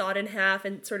has been sawed in half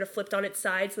and sort of flipped on its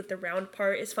side so that the round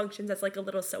part functions as, like, a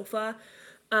little sofa.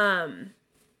 And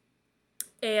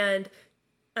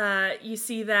you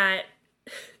see that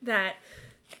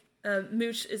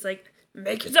Mooch is like,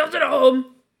 make yourselves at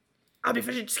home. I'll be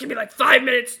finished. Just give me, like, 5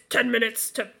 minutes, 10 minutes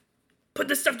to put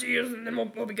this stuff to use, and then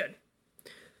we'll be good.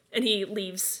 And he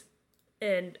leaves,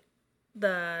 and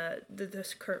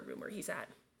this current room where he's at.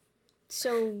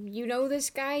 So, you know this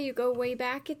guy? You go way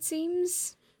back, it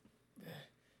seems?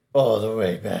 All the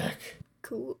way back.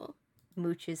 Cool.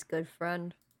 Mooch's good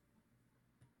friend.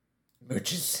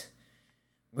 Mooch is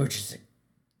a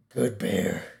good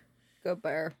bear. Good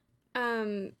bear.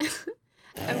 I'm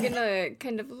gonna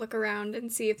kind of look around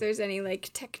and see if there's any, like,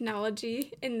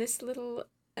 technology in this little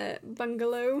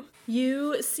bungalow.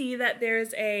 You see that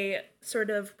there's a sort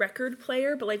of record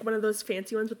player, but like one of those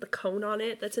fancy ones with the cone on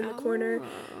it that's in the corner.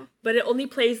 But it only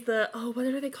plays what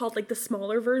are they called? Like the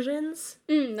smaller versions?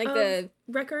 Like the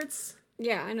records?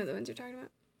 Yeah, I know the ones you're talking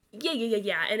about.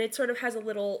 Yeah. And it sort of has a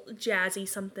little jazzy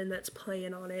something that's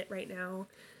playing on it right now.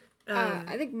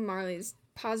 I think Marley's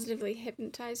positively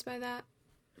hypnotized by that.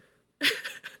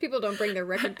 People don't bring their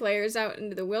record players out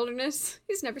into the wilderness.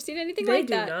 He's never seen anything like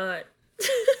that. They do not.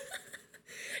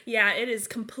 Yeah, it is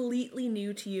completely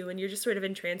new to you, and you're just sort of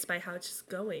entranced by how it's just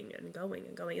going and going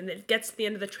and going. And then it gets to the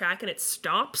end of the track, and it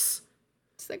stops.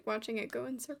 It's like watching it go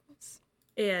in circles.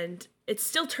 And it's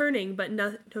still turning, but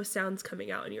no sound's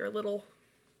coming out, and you're a little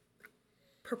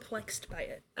perplexed by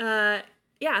it. A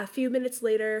few minutes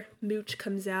later, Mooch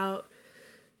comes out.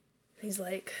 He's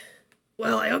like,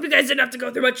 well, I hope you guys didn't have to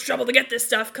go through much trouble to get this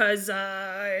stuff, because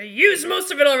I used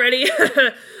most of it already.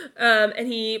 And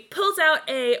he pulls out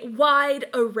a wide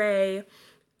array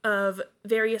of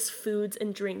various foods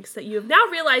and drinks that you have now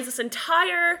realized this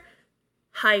entire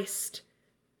heist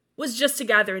was just to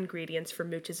gather ingredients for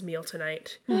Mooch's meal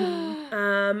tonight.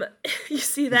 You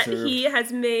see that he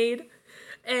has made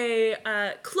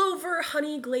a clover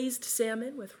honey glazed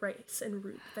salmon with rice and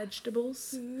root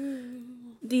vegetables.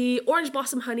 The orange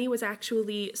blossom honey was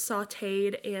actually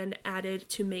sauteed and added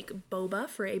to make boba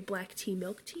for a black tea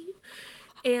milk tea.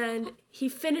 And he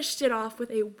finished it off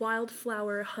with a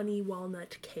wildflower honey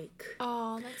walnut cake.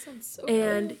 Oh, that sounds so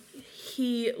And good.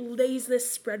 he lays this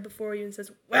spread before you and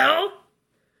says, well,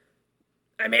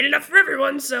 I made enough for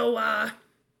everyone, so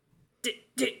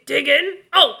dig in.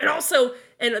 Oh, and also,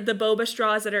 and the boba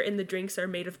straws that are in the drinks are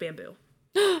made of bamboo.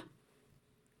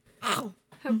 How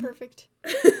perfect.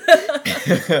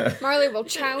 Marley will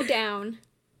chow down.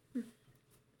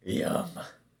 Yum.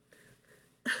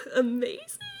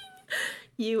 Amazing.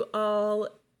 You all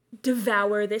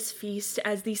devour this feast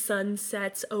as the sun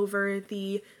sets over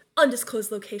the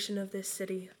undisclosed location of this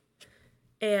city.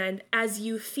 And as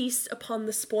you feast upon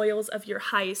the spoils of your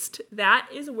heist, that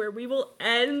is where we will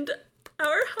end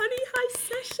our honey heist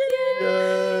session.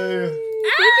 Yay.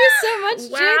 Thank you so much,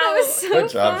 Jay. That was so Good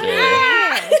job, fun.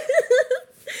 Jay.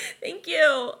 Thank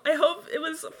you. I hope it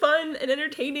was fun and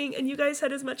entertaining, and you guys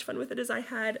had as much fun with it as I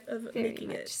had of Very making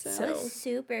much it. so. It was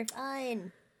super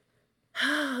fun.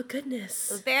 Oh, goodness.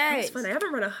 The That bears. was fun. I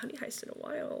haven't run a honey heist in a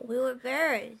while. We were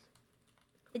bears.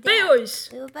 We did. Bears!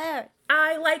 We were bears.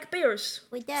 I like bears.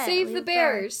 We did. Save We the were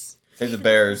bears. Save the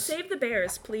bears. Save the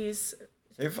bears, please.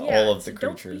 Save Yeah, all of the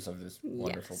don't creatures of this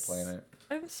wonderful Yes. planet.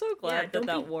 I'm so Yeah, glad don't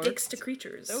that be worked. dicks to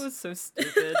creatures. That was so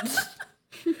stupid.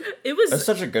 It was. That's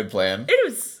such a good plan. It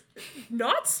was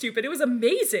not stupid. It was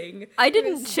amazing. I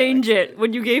didn't change it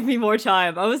when you gave me more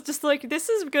time. I was just like, this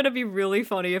is gonna be really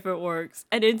funny if it works,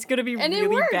 and it's gonna be And it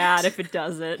really worked. bad if it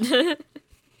doesn't.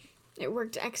 It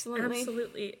worked excellently.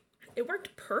 Absolutely. It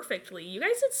worked perfectly. You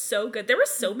guys did so good. There were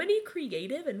so many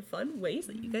creative and fun ways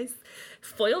that you guys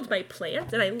foiled my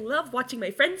plans, and I love watching my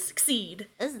friends succeed.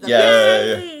 This is the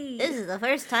Yeah. Yay! This is the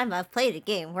first time I've played a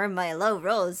game where my low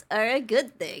rolls are a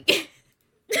good thing.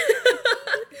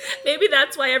 Maybe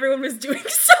that's why everyone was doing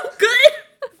so good.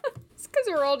 It's because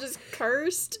we're all just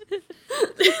cursed.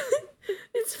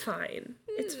 It's fine.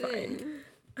 It's fine.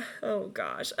 Oh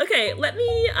gosh. Okay, let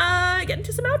me get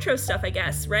into some outro stuff, I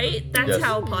guess, right? That's Yes.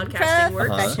 how podcasting works.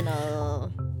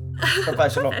 Professional.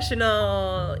 Professional.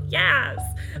 Professional. Yes.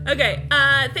 Okay.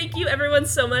 Thank you everyone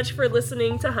so much for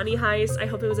listening to Honey Heist. I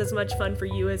hope it was as much fun for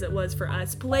you as it was for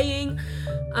us playing.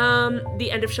 The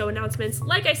end of show announcements,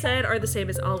 like I said, are the same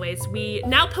as always. We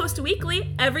now post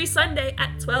weekly every Sunday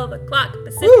at 12 o'clock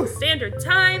Pacific Standard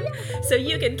Time. So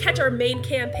you can catch our main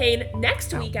campaign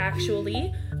next week,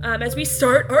 actually, as we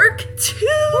start Arc 2.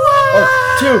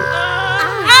 Arc 2.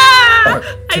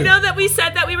 I know that we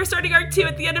said that we were starting Arc 2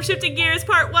 at the end of Shifting Gears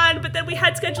Part 1, but then we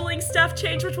had scheduling stuff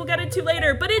change, which we'll get into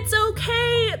later. But it's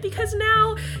okay, because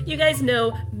now you guys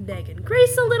know Meg and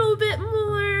Grace a little bit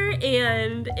more,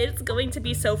 and it's going to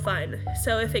be so fun.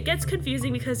 So if it gets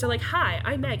confusing because they're like, hi,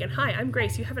 I'm Meg, and hi, I'm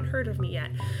Grace, you haven't heard of me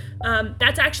yet.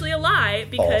 That's actually a lie,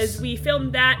 because False. we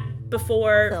filmed that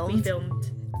before we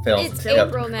filmed. Film. It's Yep.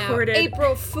 April now. Recorded.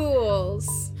 April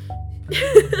Fools. We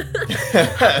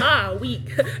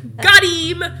got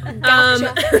him.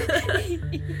 Gotcha.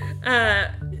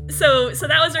 So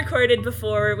that was recorded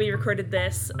before we recorded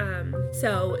this.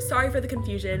 So sorry for the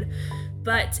confusion.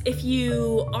 But if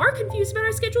you are confused about our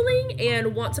scheduling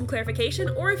and want some clarification,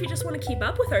 or if you just want to keep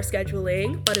up with our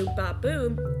scheduling,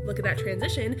 ba-doom-ba-boom, look at that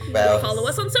transition, follow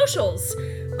us on socials.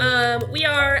 We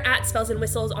are at Spells and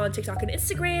Whistles on TikTok and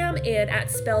Instagram, and at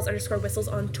Spells_Whistles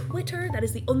on Twitter. That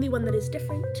is the only one that is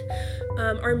different.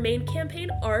 Our main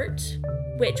campaign art,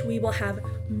 which we will have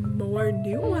more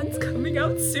new ones coming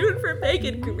out soon for Meg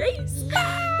and Grace,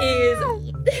 is...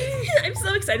 I'm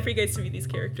so excited for you guys to meet these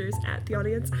characters at the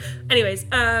audience. Anyways,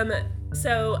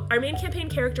 so our main campaign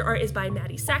character art is by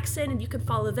Maddie Saxon, and you can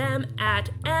follow them at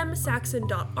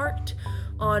msaxon.art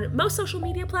on most social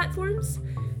media platforms.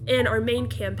 And our main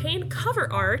campaign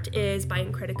cover art is by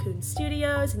Intrepid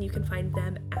Studios, and you can find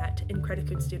them at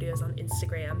Intrepid Studios on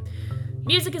Instagram.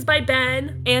 Music is by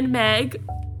Ben and Meg.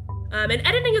 And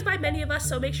editing is by many of us,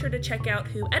 so make sure to check out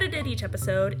who edited each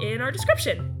episode in our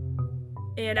description.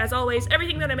 And as always,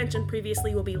 everything that I mentioned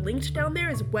previously will be linked down there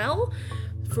as well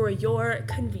for your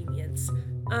convenience.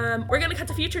 We're gonna cut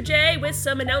to Future Jay with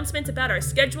some announcements about our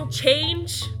schedule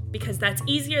change, because that's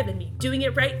easier than me doing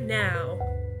it right now.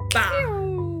 Bye!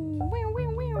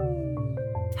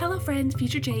 Hello friends,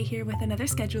 Future Jay here with another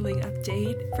scheduling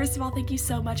update. First of all, thank you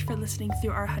so much for listening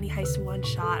through our Honey Heist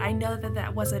one-shot. I know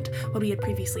that wasn't what we had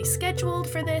previously scheduled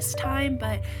for this time,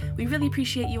 but we really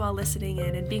appreciate you all listening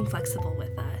in and being flexible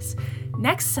with us.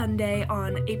 Next Sunday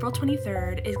on April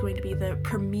 23rd is going to be the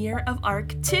premiere of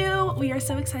Arc 2. We are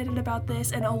so excited about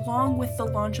this, and along with the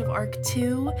launch of Arc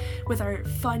 2, with our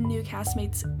fun new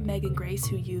castmates Meg and Grace,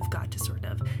 who you've got to sort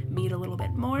of meet a little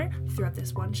bit more throughout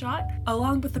this one-shot,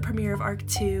 along with the premiere of Arc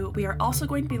 2, we are also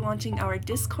going to be launching our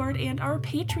Discord and our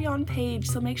Patreon page,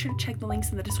 so make sure to check the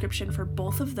links in the description for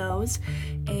both of those.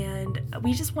 And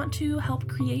we just want to help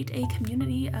create a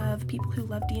community of people who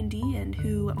love D&D and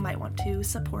who might want to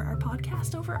support our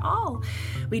podcast overall.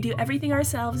 We do everything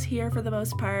ourselves here for the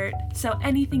most part, so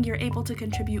anything you're able to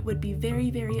contribute would be very,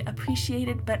 very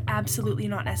appreciated, but absolutely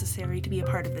not necessary to be a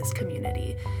part of this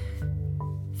community.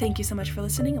 Thank you so much for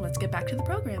listening, and let's get back to the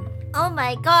program. Oh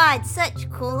my god, such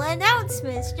cool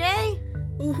announcements, Jay.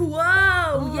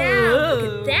 Whoa, yeah, look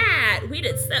at that. We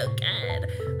did so good.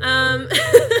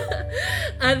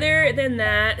 Other than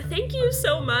that, thank you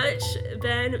so much,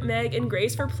 Ben, Meg, and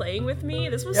Grace, for playing with me.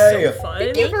 This was so fun.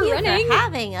 Thank you for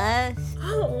having us.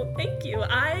 Oh, thank you.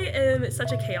 I am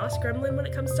such a chaos gremlin when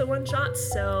it comes to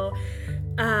one-shots, so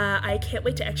I can't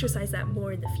wait to exercise that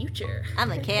more in the future.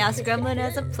 I'm a chaos gremlin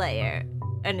as a player.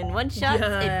 And in one shot,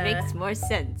 it makes more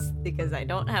sense because I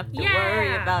don't have to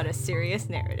worry about a serious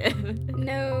narrative.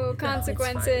 No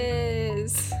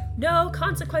consequences. No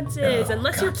consequences,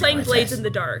 unless you're playing Blades in the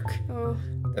Dark. Oh.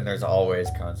 Then there's always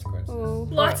consequences. Oh.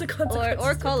 Lots of consequences.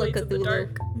 Or Call of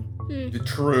Cthulhu.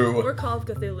 True. Or Call of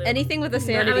Cthulhu. Anything with a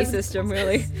sanity system,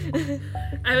 really.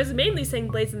 I was mainly saying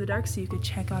Blades in the Dark so you could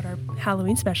check out our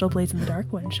Halloween special Blades in the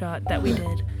Dark one-shot that we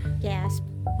did. Gasp.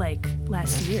 Like,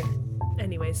 last year.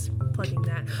 Anyways, plugging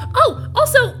that. Oh,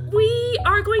 also, we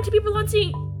are going to be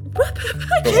launching...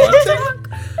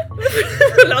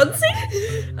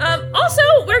 Also,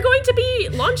 we're going to be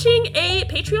launching a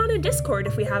Patreon and Discord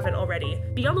if we haven't already.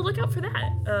 Be on the lookout for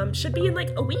that. Should be in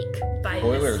like a week by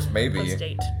Spoilers, maybe. Post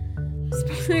date.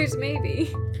 Spoilers,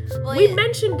 maybe. Well, We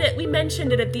mentioned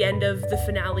it at the end of the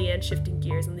finale and Shifting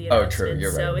Gears in the announcement. Oh, true.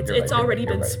 You're right. So it's already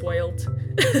been spoiled.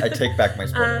 I take back my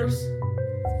spoilers.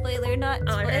 Spoiler, not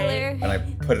spoiler. Right. And I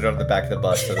put it on the back of the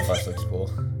bus so the bus looks cool.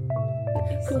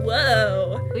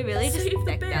 Whoa. We really just Save the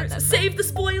decked out bears. that Save the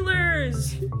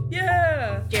spoilers.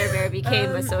 Yeah. Jer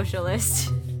became a socialist.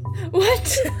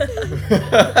 What?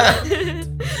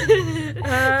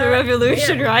 The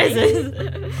revolution rises.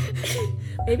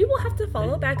 Maybe we'll have to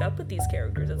follow back up with these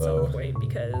characters at Whoa. some point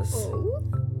because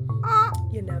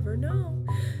you never know.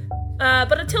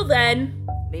 But until then,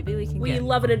 Maybe we can we get...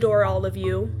 love and adore all of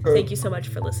you. Sure. Thank you so much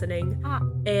for listening.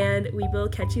 And we will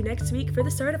catch you next week for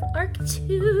the start of Arc 2.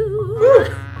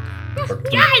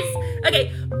 Yes!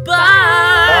 Okay,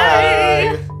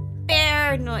 bye! Bye.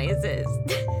 Bear noises.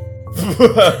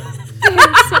 Bear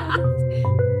sounds.